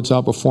overseas markets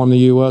outperform the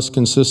U.S.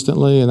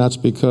 consistently, and that's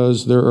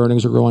because their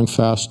earnings are growing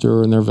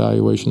faster and their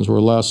valuations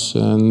were less,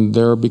 and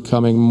they're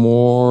becoming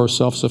more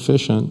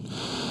self-sufficient.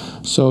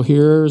 So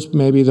here's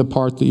maybe the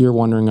part that you're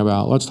wondering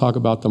about. Let's talk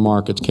about the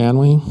markets. Can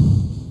we?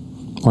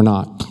 Or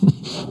not?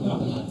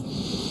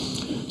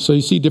 So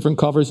you see different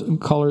covers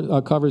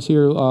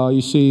here.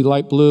 You see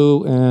light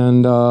blue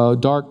and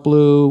dark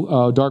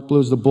blue. Dark blue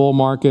is the bull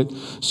market.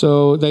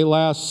 So they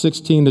last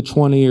 16 to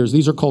 20 years.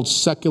 These are called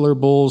secular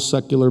bulls,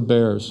 secular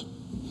bears.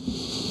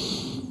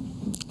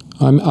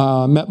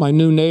 I met my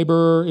new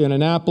neighbor in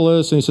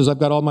Annapolis, and he says, I've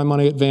got all my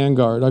money at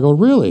Vanguard. I go,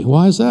 really?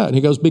 Why is that? And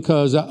he goes,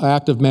 because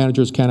active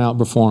managers can't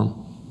outperform.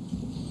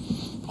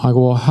 I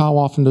go, well, how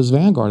often does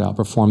Vanguard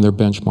outperform their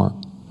benchmark?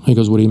 He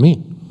goes, what do you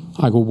mean?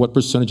 I go, what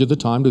percentage of the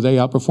time do they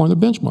outperform their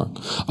benchmark?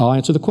 I'll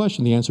answer the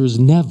question. The answer is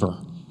never.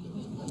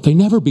 They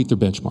never beat their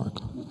benchmark.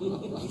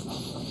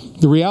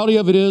 The reality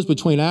of it is,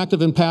 between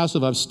active and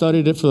passive, I've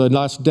studied it for the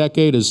last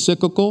decade, is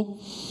cyclical.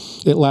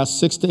 It lasts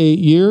 6 to 8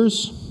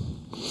 years.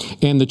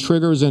 And the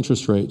trigger is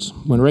interest rates.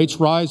 When rates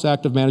rise,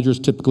 active managers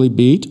typically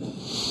beat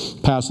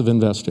passive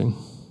investing.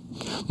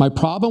 My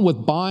problem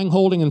with buying,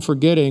 holding, and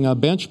forgetting a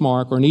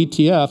benchmark or an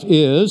ETF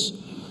is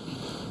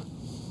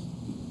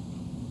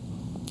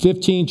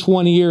 15,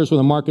 20 years when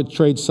the market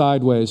trades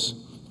sideways.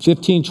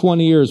 15,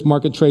 20 years,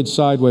 market trades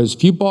sideways.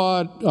 If you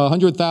bought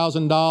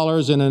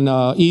 $100,000 in an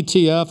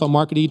ETF, a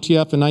market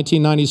ETF in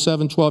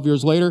 1997, 12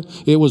 years later,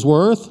 it was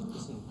worth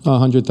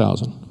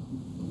 $100,000.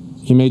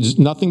 You made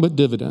nothing but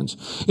dividends.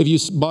 If you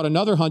bought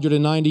another 100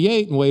 in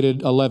 98 and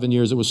waited 11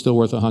 years, it was still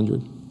worth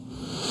 100.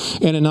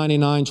 And in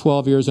 99,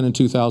 12 years, and in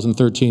 2000,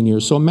 13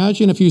 years. So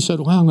imagine if you said,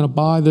 well, I'm going to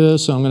buy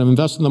this, I'm going to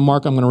invest in the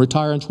market, I'm going to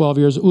retire in 12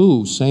 years.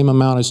 Ooh, same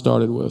amount I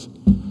started with.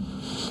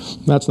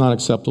 That's not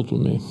acceptable to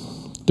me.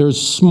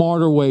 There's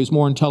smarter ways,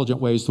 more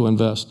intelligent ways to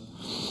invest.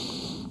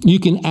 You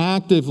can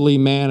actively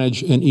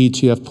manage an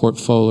ETF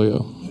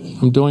portfolio.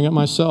 I'm doing it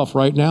myself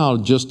right now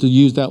just to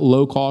use that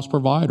low-cost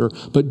provider,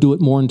 but do it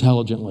more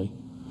intelligently.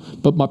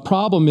 But my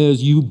problem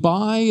is you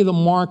buy the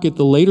market,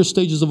 the later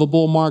stages of a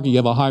bull market, you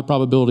have a high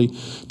probability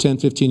 10,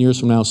 15 years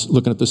from now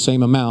looking at the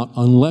same amount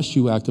unless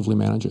you actively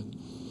manage it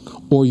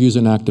or use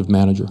an active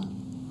manager.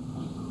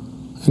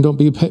 And don't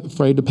be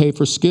afraid to pay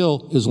for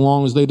skill as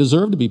long as they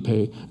deserve to be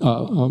paid,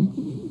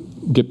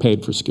 get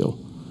paid for skill.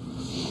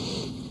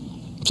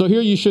 So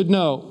here you should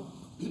know,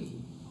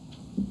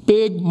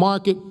 big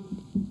market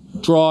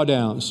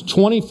drawdowns,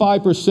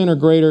 25% or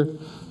greater,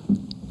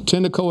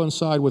 tend to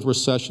coincide with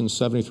recessions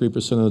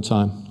 73% of the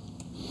time.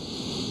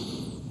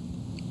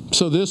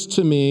 So this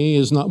to me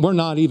is not, we're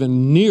not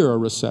even near a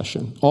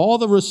recession. All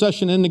the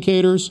recession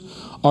indicators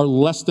are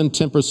less than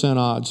 10%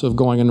 odds of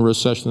going into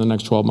recession in the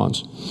next 12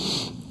 months.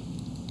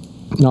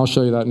 And I'll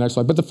show you that next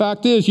slide. But the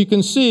fact is, you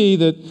can see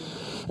that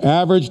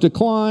average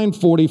decline,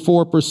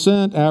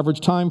 44%,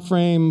 average time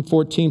frame,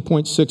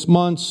 14.6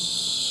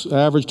 months,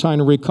 average time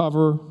to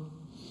recover,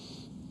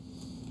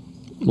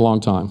 long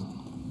time.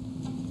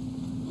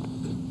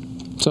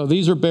 So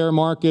these are bear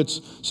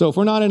markets. So if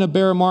we're not in a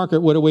bear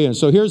market, what are we in?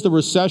 So here's the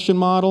recession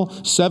model,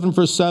 7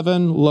 for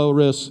 7, low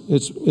risk.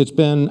 It's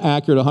been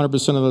accurate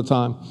 100% of the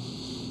time.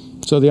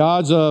 So the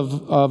odds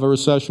of a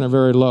recession are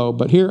very low.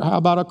 But here, how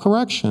about a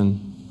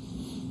correction?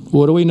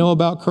 What do we know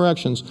about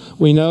corrections?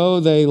 We know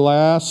they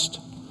last,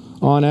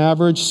 on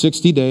average,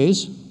 60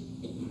 days.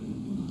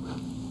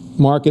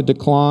 Market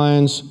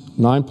declines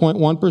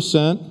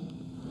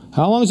 9.1%.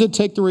 How long does it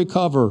take to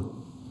recover?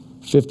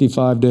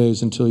 55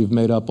 days until you've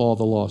made up all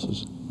the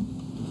losses.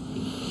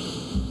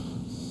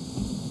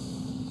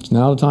 It's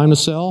now the time to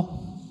sell?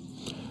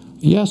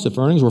 Yes, if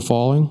earnings were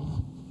falling.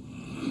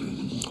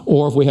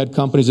 Or if we had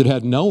companies that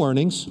had no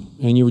earnings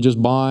and you were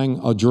just buying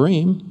a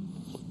dream.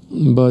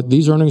 But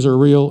these earnings are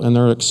real and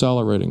they're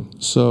accelerating.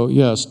 So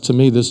yes, to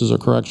me this is a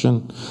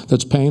correction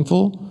that's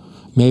painful.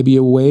 Maybe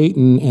you wait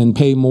and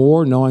pay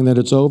more knowing that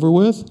it's over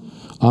with.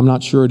 I'm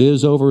not sure it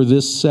is over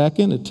this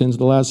second. It tends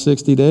to last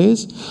 60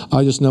 days.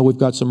 I just know we've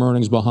got some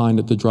earnings behind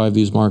it to drive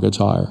these markets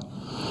higher.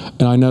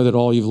 And I know that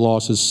all you've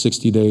lost is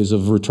 60 days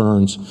of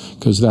returns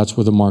because that's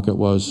where the market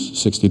was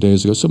 60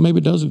 days ago. So maybe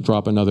it does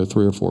drop another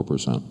 3 or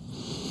 4%.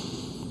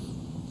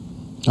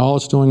 All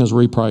it's doing is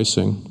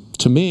repricing.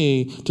 To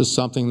me, to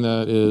something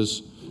that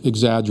is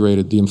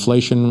exaggerated, the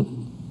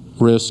inflation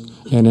risk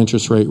and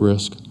interest rate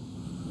risk.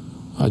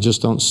 I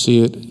just don't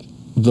see it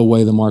the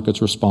way the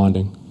market's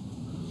responding.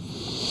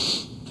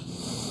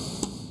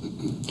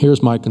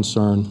 Here's my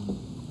concern.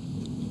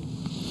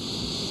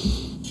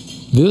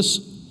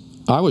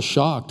 I was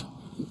shocked.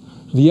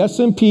 The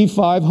S&P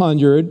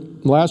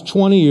 500, last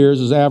 20 years,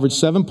 has averaged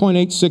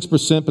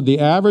 7.86%, but the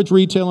average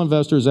retail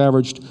investor has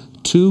averaged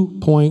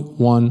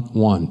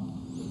 2.11.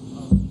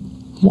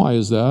 Why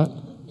is that?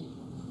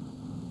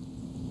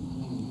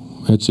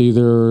 It's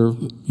either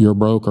your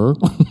broker,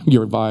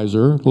 your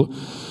advisor.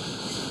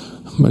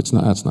 That's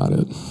not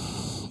it.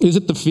 Is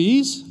it the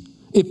fees?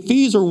 If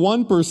fees are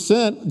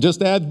 1%,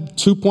 just add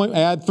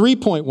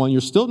 3.1.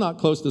 You're still not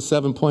close to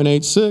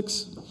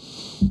 7.86.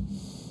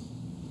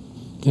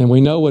 And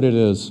we know what it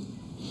is.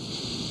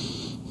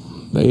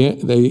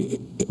 They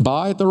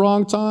buy at the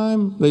wrong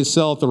time, they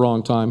sell at the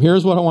wrong time.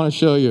 Here's what I want to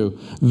show you.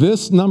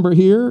 This number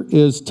here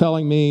is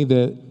telling me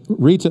that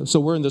retail, so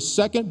we're in the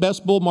second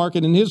best bull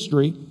market in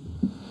history.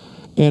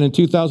 And in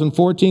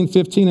 2014,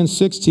 15, and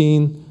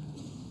 16,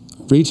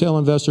 retail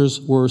investors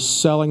were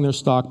selling their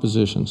stock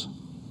positions.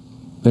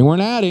 They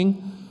weren't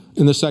adding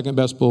in the second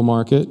best bull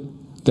market.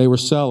 They were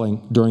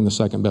selling during the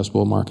second best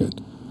bull market.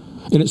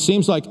 And it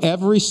seems like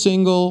every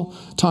single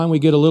time we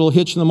get a little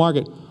hitch in the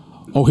market,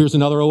 oh, here's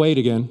another 08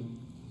 again.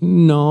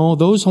 No,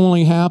 those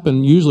only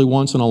happen usually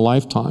once in a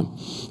lifetime,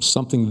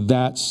 something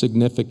that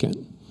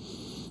significant.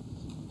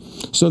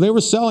 So they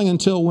were selling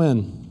until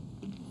when?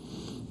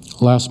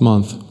 Last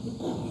month.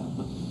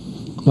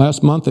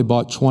 Last month they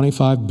bought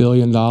 $25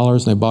 billion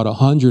and they bought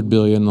 $100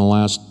 billion in the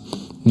last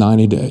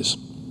 90 days.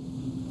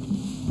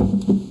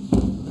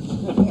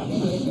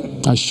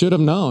 I should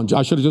have known.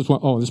 I should have just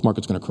went, oh, this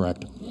market's going to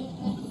correct.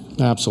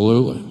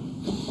 Absolutely.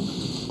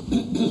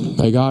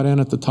 They got in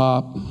at the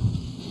top,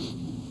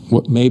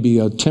 what may be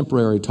a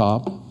temporary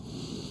top.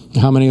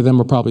 How many of them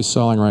are probably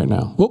selling right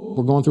now? Whoop,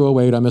 we're going through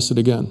 08, I missed it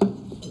again.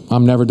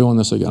 I'm never doing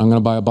this again. I'm going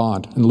to buy a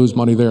bond and lose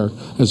money there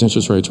as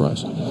interest rates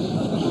rise.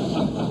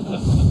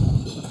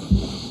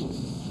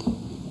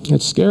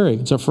 It's scary.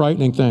 It's a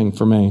frightening thing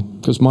for me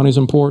because money's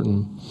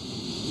important.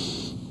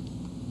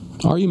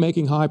 Are you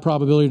making high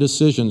probability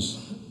decisions?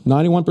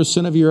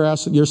 91% of your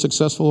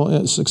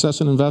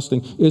success in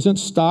investing isn't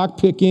stock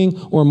picking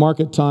or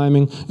market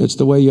timing. It's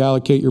the way you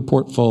allocate your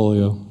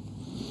portfolio.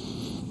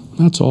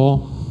 That's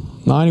all.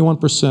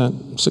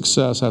 91%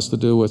 success has to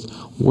do with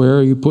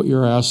where you put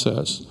your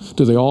assets.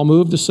 Do they all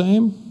move the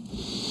same?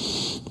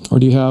 Or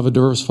do you have a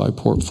diversified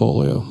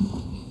portfolio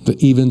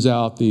that evens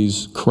out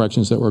these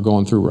corrections that we're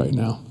going through right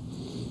now?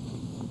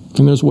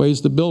 And there's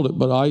ways to build it,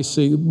 but I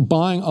see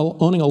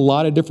owning a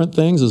lot of different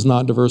things is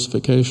not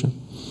diversification.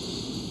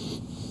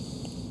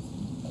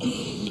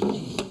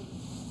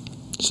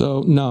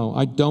 So no,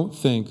 I don't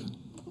think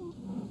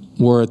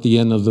we're at the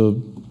end of the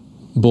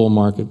bull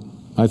market.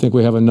 I think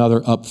we have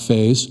another up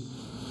phase.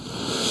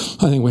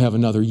 I think we have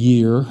another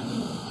year.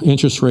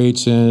 Interest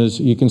rates, as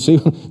you can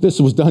see, this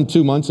was done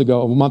 2 months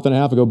ago, a month and a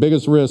half ago.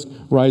 Biggest risk,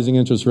 rising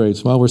interest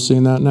rates. Well, we're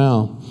seeing that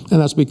now. And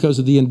that's because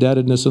of the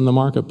indebtedness in the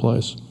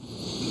marketplace.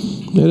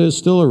 It is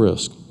still a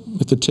risk.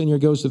 If the 10-year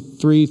goes to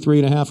 3,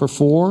 3.5, or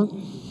 4,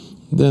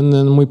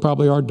 then we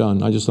probably are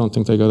done. I just don't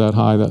think they go that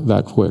high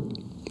that quick,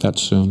 that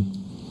soon.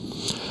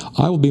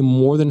 I will be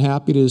more than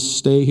happy to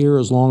stay here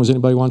as long as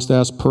anybody wants to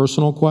ask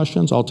personal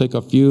questions. I'll take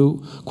a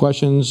few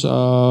questions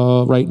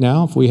right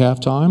now if we have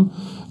time.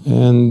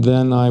 And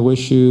then I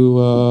wish you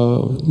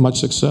much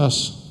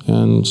success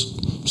and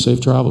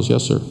safe travels.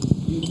 Yes, sir.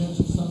 You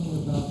mentioned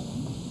something about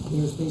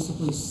there's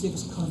basically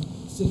six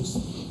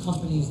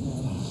companies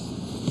that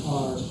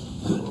are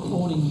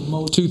owning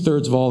most.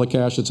 2/3 of all the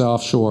cash that's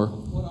offshore.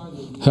 What are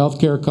they?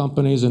 Healthcare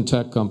companies and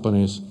tech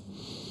companies.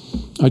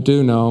 I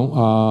do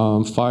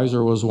know.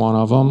 Pfizer was one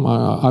of them.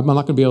 I'm not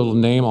going to be able to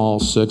name all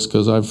 6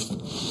 because I've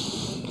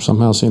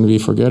somehow seem to be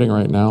forgetting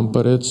right now.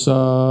 But it's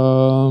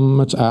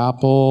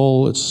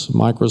Apple, it's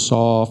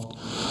Microsoft,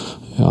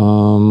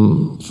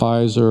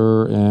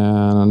 Pfizer,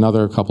 and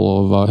another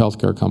couple of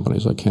healthcare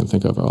companies I can't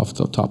think of off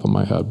the top of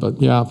my head.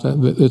 But yeah,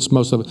 it's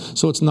most of it.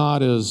 So it's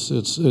not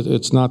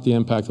the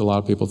impact that a lot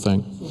of people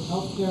think. So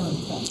healthcare and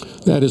tech.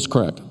 That is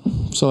correct.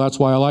 So that's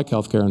why I like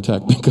healthcare and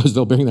tech, because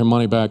they'll bring their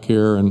money back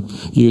here and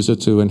use it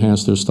to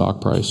enhance their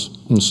stock price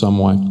in some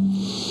way.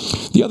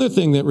 The other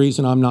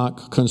reason I'm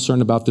not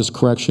concerned about this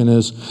correction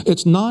is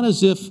it's not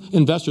as if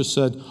investors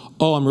said,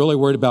 oh, I'm really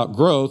worried about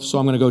growth, so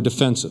I'm going to go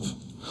defensive.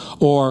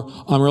 Or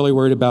I'm really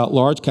worried about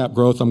large cap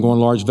growth, I'm going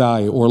large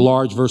value, or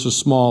large versus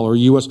small, or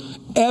U.S.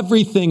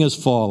 Everything is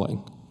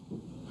falling.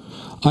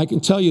 I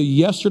can tell you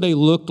yesterday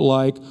looked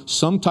like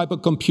some type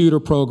of computer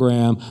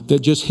program that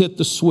just hit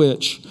the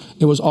switch.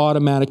 It was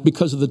automatic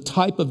because of the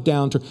type of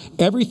downturn.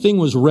 Everything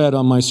was red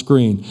on my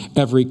screen.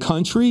 Every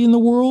country in the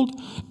world,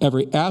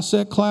 every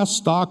asset class,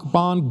 stock,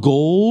 bond,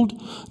 gold,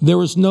 there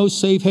was no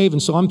safe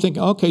haven. So I'm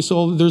thinking, okay,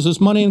 so there's this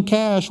money in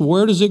cash.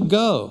 Where does it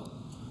go?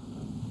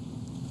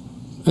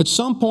 At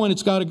some point,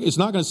 it's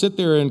not going to sit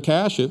there in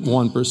cash at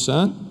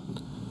 1%.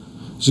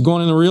 Is it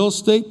going into real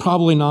estate?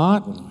 Probably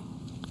not.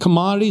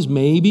 Commodities,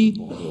 maybe.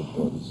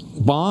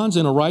 Bonds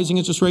in a rising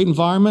interest rate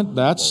environment,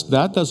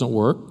 that doesn't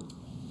work.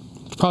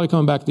 It's probably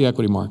coming back to the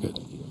equity market.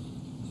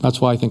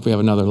 That's why I think we have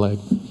another leg.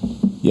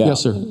 Yeah.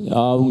 Yes, sir.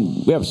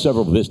 We have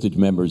several Vistage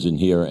members in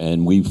here,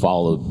 and we've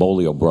followed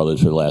Bolio Brothers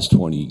for the last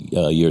 20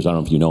 years. I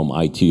don't know if you know them,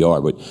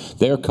 ITR, but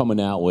they're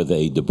coming out with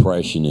a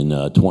depression in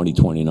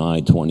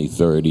 2029,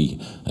 2030,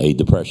 a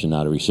depression,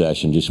 not a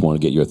recession. Just want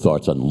to get your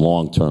thoughts on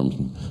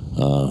long-term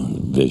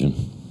vision.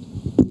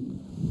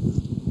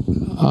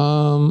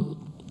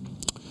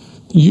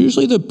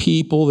 Usually the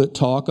people that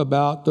talk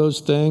about those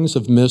things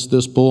have missed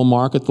this bull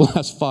market the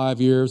last 5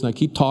 years, and I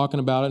keep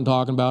talking about it and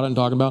talking about it and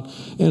talking about it,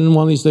 and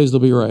one of these days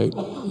they'll be right.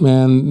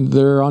 And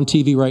they're on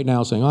TV right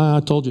now saying, oh, I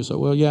told you so.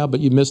 Well, yeah, but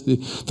you missed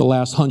the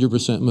last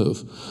 100%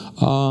 move.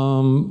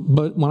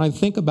 But when I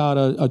think about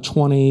a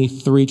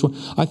 23,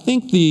 I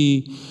think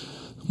the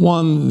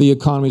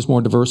economy is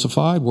more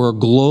diversified. We're a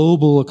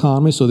global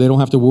economy, so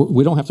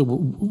we don't have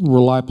to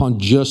rely upon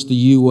just the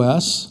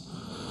U.S.,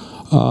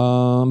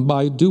 but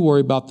I do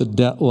worry about the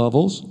debt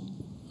levels.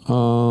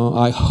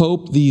 I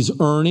hope these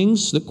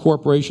earnings that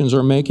corporations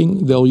are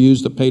making, they'll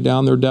use to pay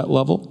down their debt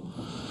level,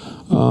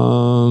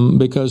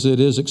 because it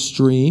is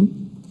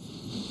extreme,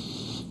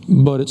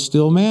 but it's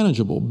still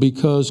manageable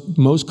because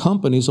most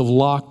companies have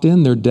locked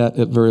in their debt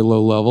at very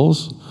low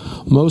levels.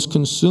 Most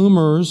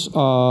consumers,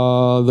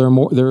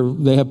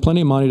 they have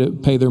plenty of money to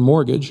pay their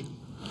mortgage.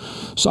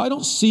 So I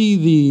don't see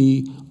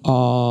the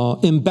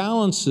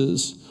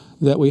imbalances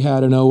that we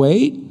had in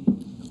 2008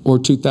 or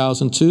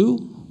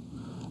 2002.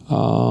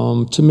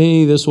 To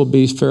me, this will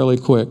be fairly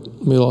quick.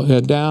 We'll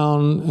head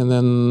down, and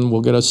then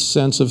we'll get a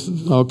sense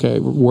of, okay,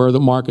 where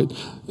the market,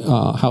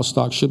 how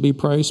stocks should be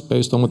priced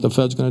based on what the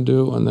Fed's going to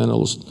do, and then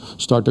it'll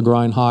start to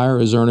grind higher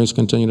as earnings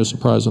continue to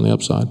surprise on the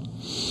upside.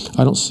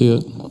 I don't see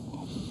it.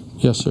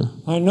 Yes, sir.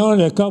 I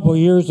noted a couple of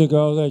years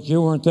ago that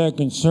you weren't that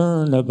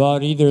concerned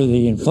about either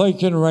the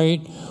inflation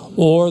rate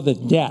or the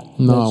debt that's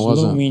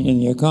looming in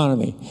the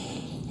economy.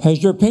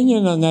 Has your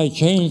opinion on that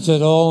changed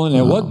at all, and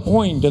at what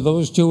point do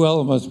those two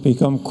elements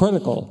become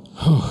critical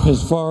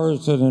as far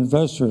as an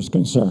investor is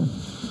concerned?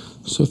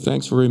 So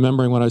thanks for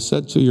remembering what I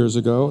said 2 years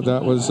ago.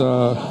 That was,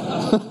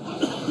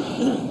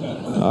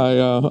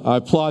 I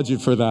applaud you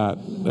for that.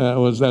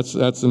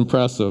 That's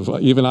impressive.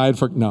 Even I had,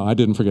 no, I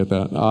didn't forget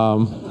that.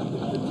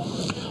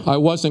 I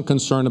wasn't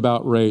concerned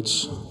about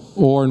rates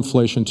or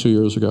inflation 2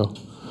 years ago.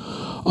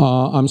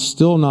 I'm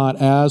still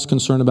not as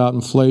concerned about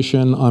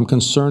inflation. I'm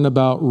concerned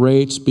about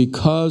rates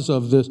because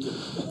of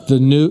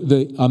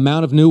the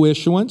amount of new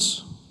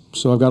issuance.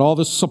 So I've got all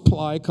this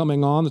supply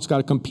coming on that's got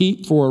to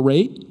compete for a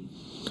rate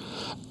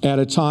at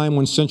a time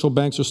when central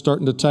banks are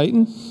starting to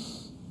tighten,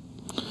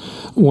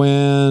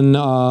 when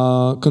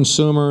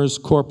consumers,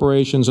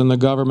 corporations, and the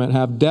government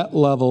have debt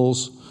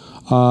levels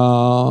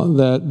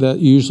that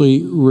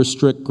usually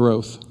restrict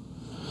growth.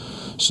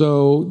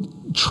 So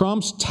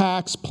Trump's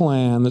tax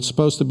plan that's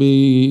supposed to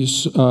be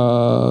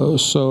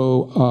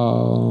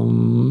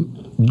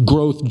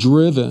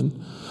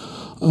growth-driven,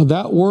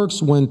 that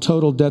works when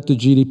total debt to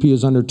GDP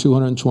is under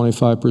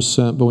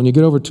 225%. But when you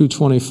get over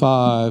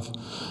 225,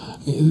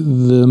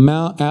 the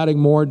amount, adding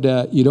more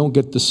debt, you don't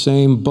get the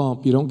same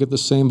bump, you don't get the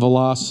same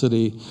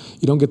velocity,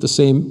 you don't get the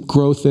same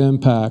growth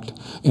impact,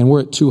 and we're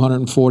at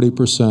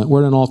 240%.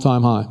 We're at an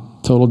all-time high.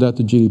 Total debt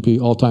to GDP,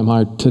 all-time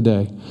high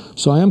today.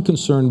 So I am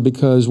concerned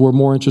because we're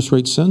more interest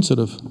rate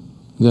sensitive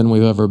than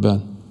we've ever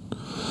been.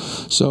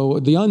 So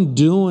the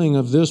undoing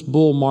of this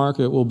bull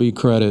market will be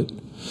credit.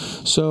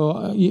 So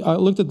I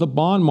looked at the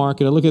bond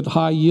market, I look at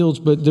high yields,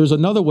 but there's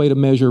another way to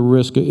measure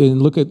risk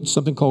and look at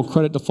something called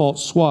credit default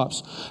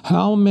swaps.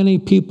 How many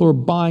people are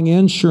buying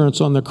insurance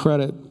on their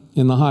credit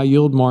in the high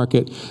yield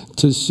market?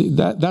 To see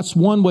that's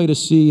one way to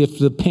see if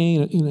the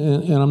pain,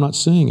 and I'm not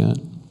seeing it.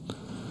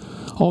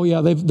 Oh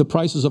yeah, the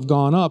prices have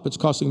gone up. It's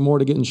costing more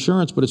to get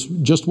insurance, but it's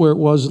just where it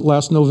was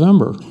last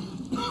November.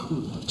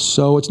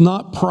 So it's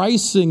not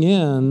pricing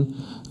in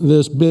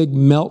this big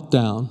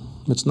meltdown.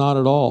 It's not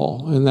at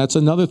all. And that's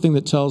another thing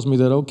that tells me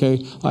that,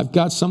 okay, I've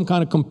got some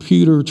kind of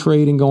computer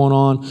trading going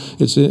on.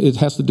 It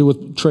has to do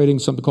with trading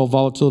something called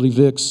volatility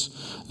VIX.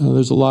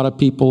 There's a lot of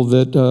people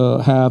that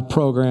have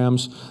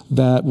programs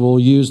that will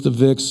use the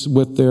VIX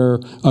with their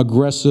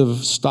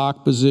aggressive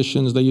stock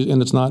positions,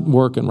 and it's not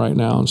working right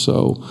now. And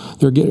so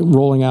they're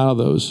rolling out of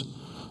those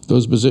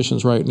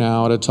positions right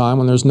now at a time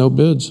when there's no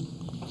bids.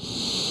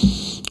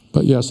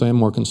 But yes, I am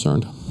more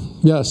concerned.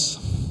 Yes.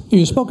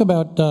 You spoke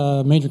about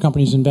major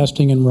companies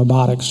investing in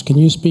robotics. Can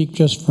you speak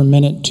just for a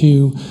minute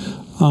to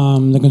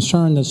the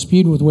concern, the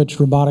speed with which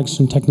robotics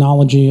and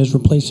technology is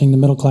replacing the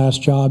middle-class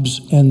jobs,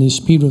 and the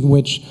speed with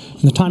which,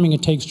 and the timing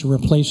it takes to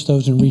replace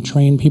those and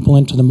retrain people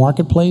into the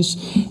marketplace,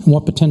 and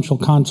what potential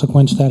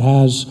consequence that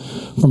has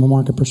from a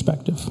market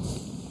perspective?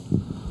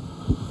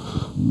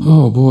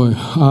 Oh boy,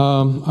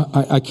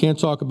 I can't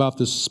talk about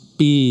the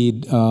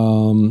speed.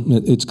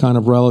 It's kind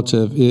of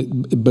relative,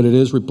 but it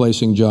is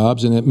replacing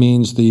jobs, and it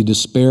means the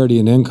disparity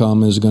in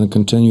income is going to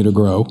continue to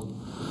grow.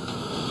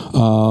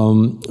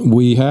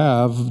 We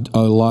have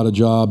a lot of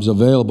jobs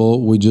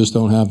available. We just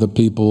don't have the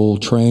people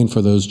trained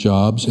for those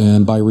jobs,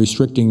 and by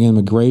restricting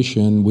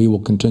immigration, we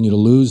will continue to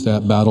lose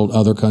that battle to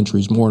other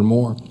countries more and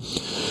more.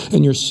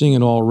 And you're seeing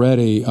it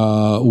already.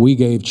 We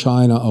gave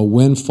China a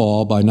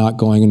windfall by not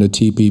going into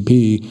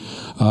TPP.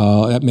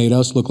 That made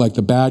us look like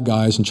the bad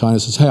guys, and China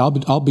says, hey,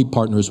 I'll be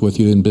partners with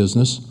you in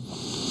business.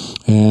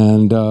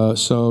 And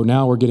so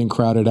now we're getting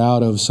crowded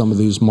out of some of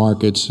these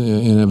markets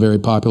in a very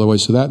popular way.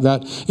 So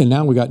and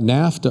now we got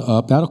NAFTA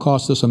up. That'll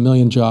cost us 1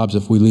 million jobs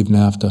if we leave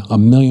NAFTA.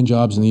 1 million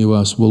jobs in the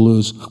U.S. we'll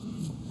lose.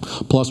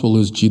 Plus we'll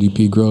lose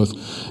GDP growth,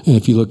 and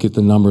if you look at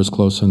the numbers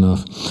close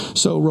enough.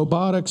 So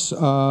robotics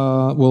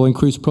will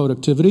increase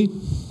productivity,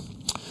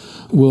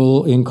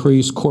 will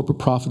increase corporate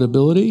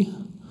profitability,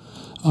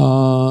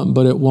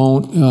 but it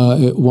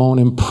won't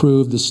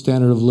improve the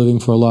standard of living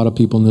for a lot of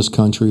people in this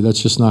country.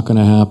 That's just not going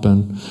to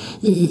happen.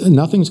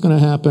 Nothing's going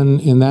to happen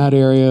in that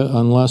area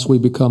unless we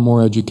become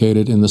more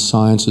educated in the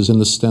sciences, in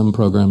the STEM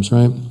programs,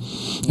 right?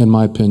 In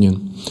my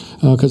opinion.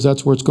 Because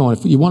that's where it's going.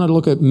 If you want to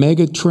look at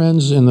mega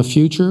trends in the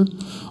future,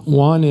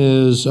 one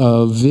is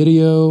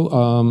video,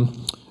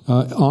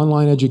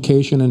 online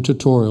education, and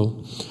tutorial.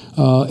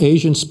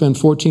 Asians spend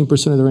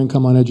 14% of their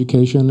income on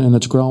education, and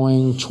it's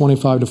growing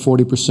 25 to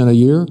 40% a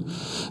year.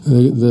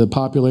 The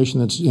population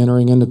that's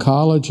entering into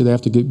college, they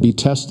have to be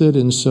tested,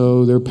 and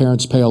so their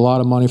parents pay a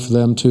lot of money for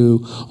them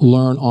to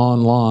learn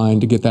online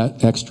to get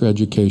that extra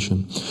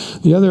education.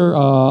 The other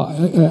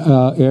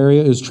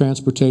area is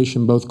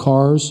transportation, both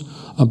cars,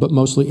 but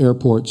mostly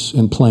airports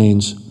and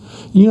planes.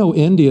 You know,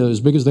 India, as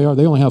big as they are,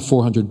 they only have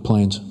 400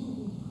 planes,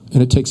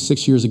 and it takes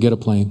 6 years to get a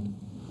plane.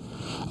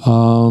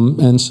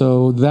 And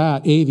so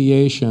that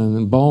aviation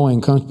and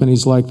Boeing,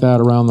 companies like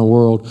that around the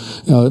world,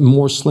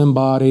 more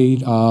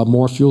slim-bodied,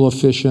 more fuel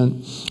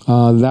efficient,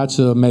 that's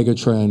a mega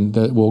trend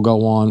that will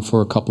go on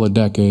for a couple of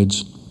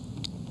decades.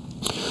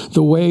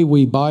 The way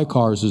we buy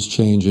cars is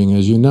changing,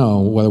 as you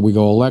know, whether we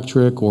go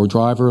electric or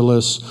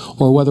driverless,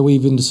 or whether we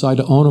even decide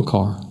to own a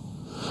car.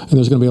 And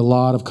there's going to be a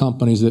lot of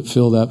companies that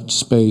fill that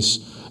space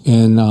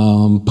in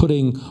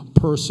putting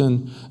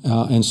person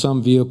in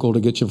some vehicle to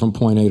get you from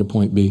point A to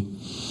point B.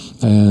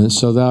 And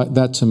so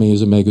that to me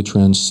is a mega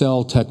trend.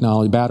 Cell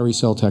technology, battery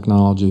cell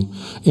technology,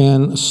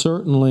 and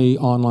certainly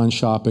online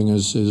shopping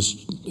is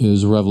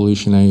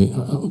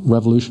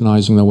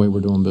revolutionizing the way we're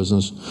doing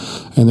business.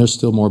 And there's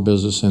still more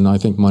business and I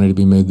think money to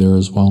be made there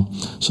as well.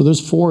 So there's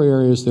 4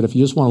 areas that if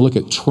you just want to look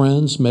at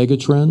trends, mega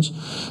trends,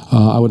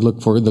 I would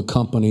look for the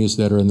companies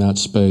that are in that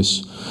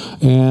space.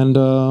 And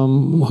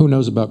who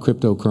knows about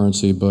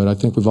cryptocurrency, but I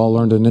think we've all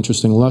learned an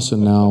interesting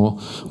lesson now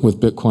with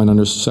Bitcoin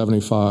under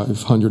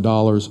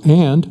 $7,500.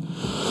 And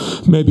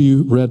maybe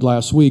you read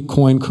last week,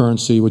 coin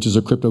currency, which is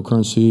a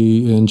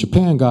cryptocurrency in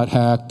Japan, got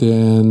hacked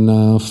and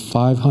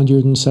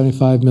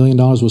 $575 million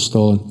was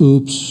stolen.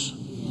 Oops.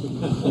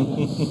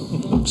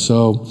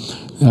 So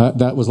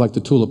that was like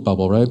the tulip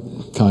bubble, right?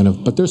 Kind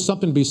of. But there's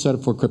something to be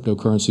said for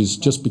cryptocurrencies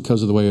just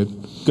because of the way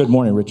it... Good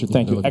morning, Richard.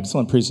 Thank you.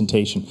 Excellent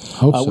presentation.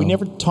 Hope so. We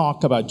never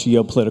talk about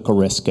geopolitical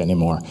risk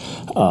anymore.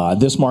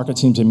 This market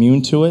seems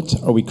immune to it.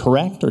 Are we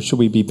correct, or should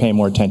we be paying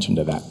more attention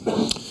to that?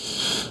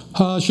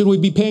 Should we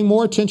be paying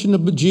more attention to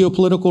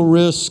geopolitical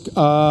risk?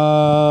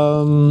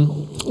 Well,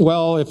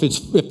 if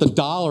the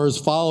dollar is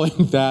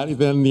following that,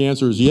 then the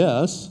answer is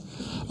yes.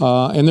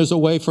 And there's a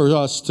way for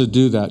us to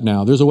do that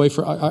now. There's a way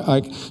for,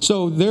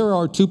 so there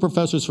are 2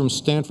 professors from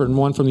Stanford and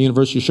 1 from the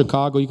University of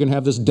Chicago. You can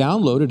have this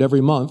downloaded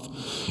every month.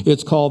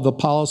 It's called the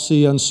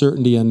Policy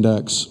Uncertainty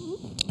Index.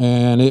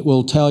 And it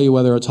will tell you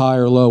whether it's high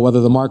or low,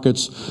 whether the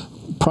market's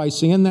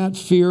pricing in that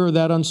fear,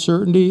 that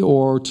uncertainty,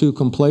 or too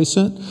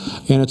complacent.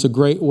 And it's a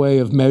great way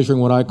of measuring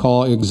what I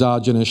call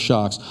exogenous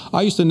shocks.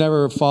 I used to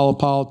never follow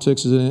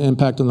politics as an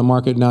impact on the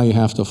market. Now you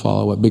have to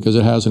follow it because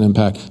it has an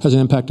impact. It has an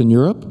impact in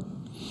Europe.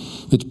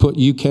 It's put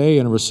UK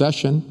in a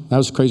recession. That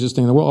was the craziest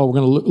thing in the world. Oh, we're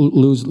going to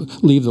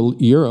leave the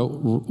euro.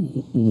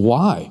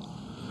 Why?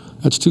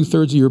 That's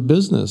 2/3 of your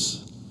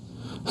business.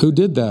 Who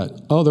did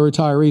that? Oh, the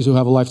retirees who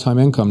have a lifetime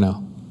income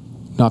now,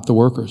 not the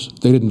workers.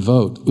 They didn't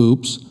vote.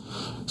 Oops.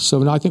 So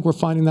now I think we're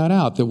finding that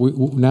out, that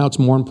now it's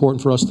more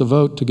important for us to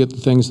vote to get the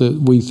things that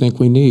we think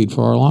we need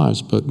for our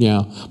lives. But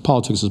yeah,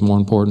 politics is more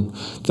important.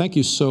 Thank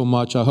you so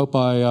much. I hope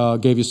I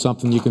gave you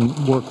something you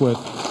can work with.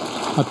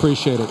 I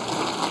appreciate it.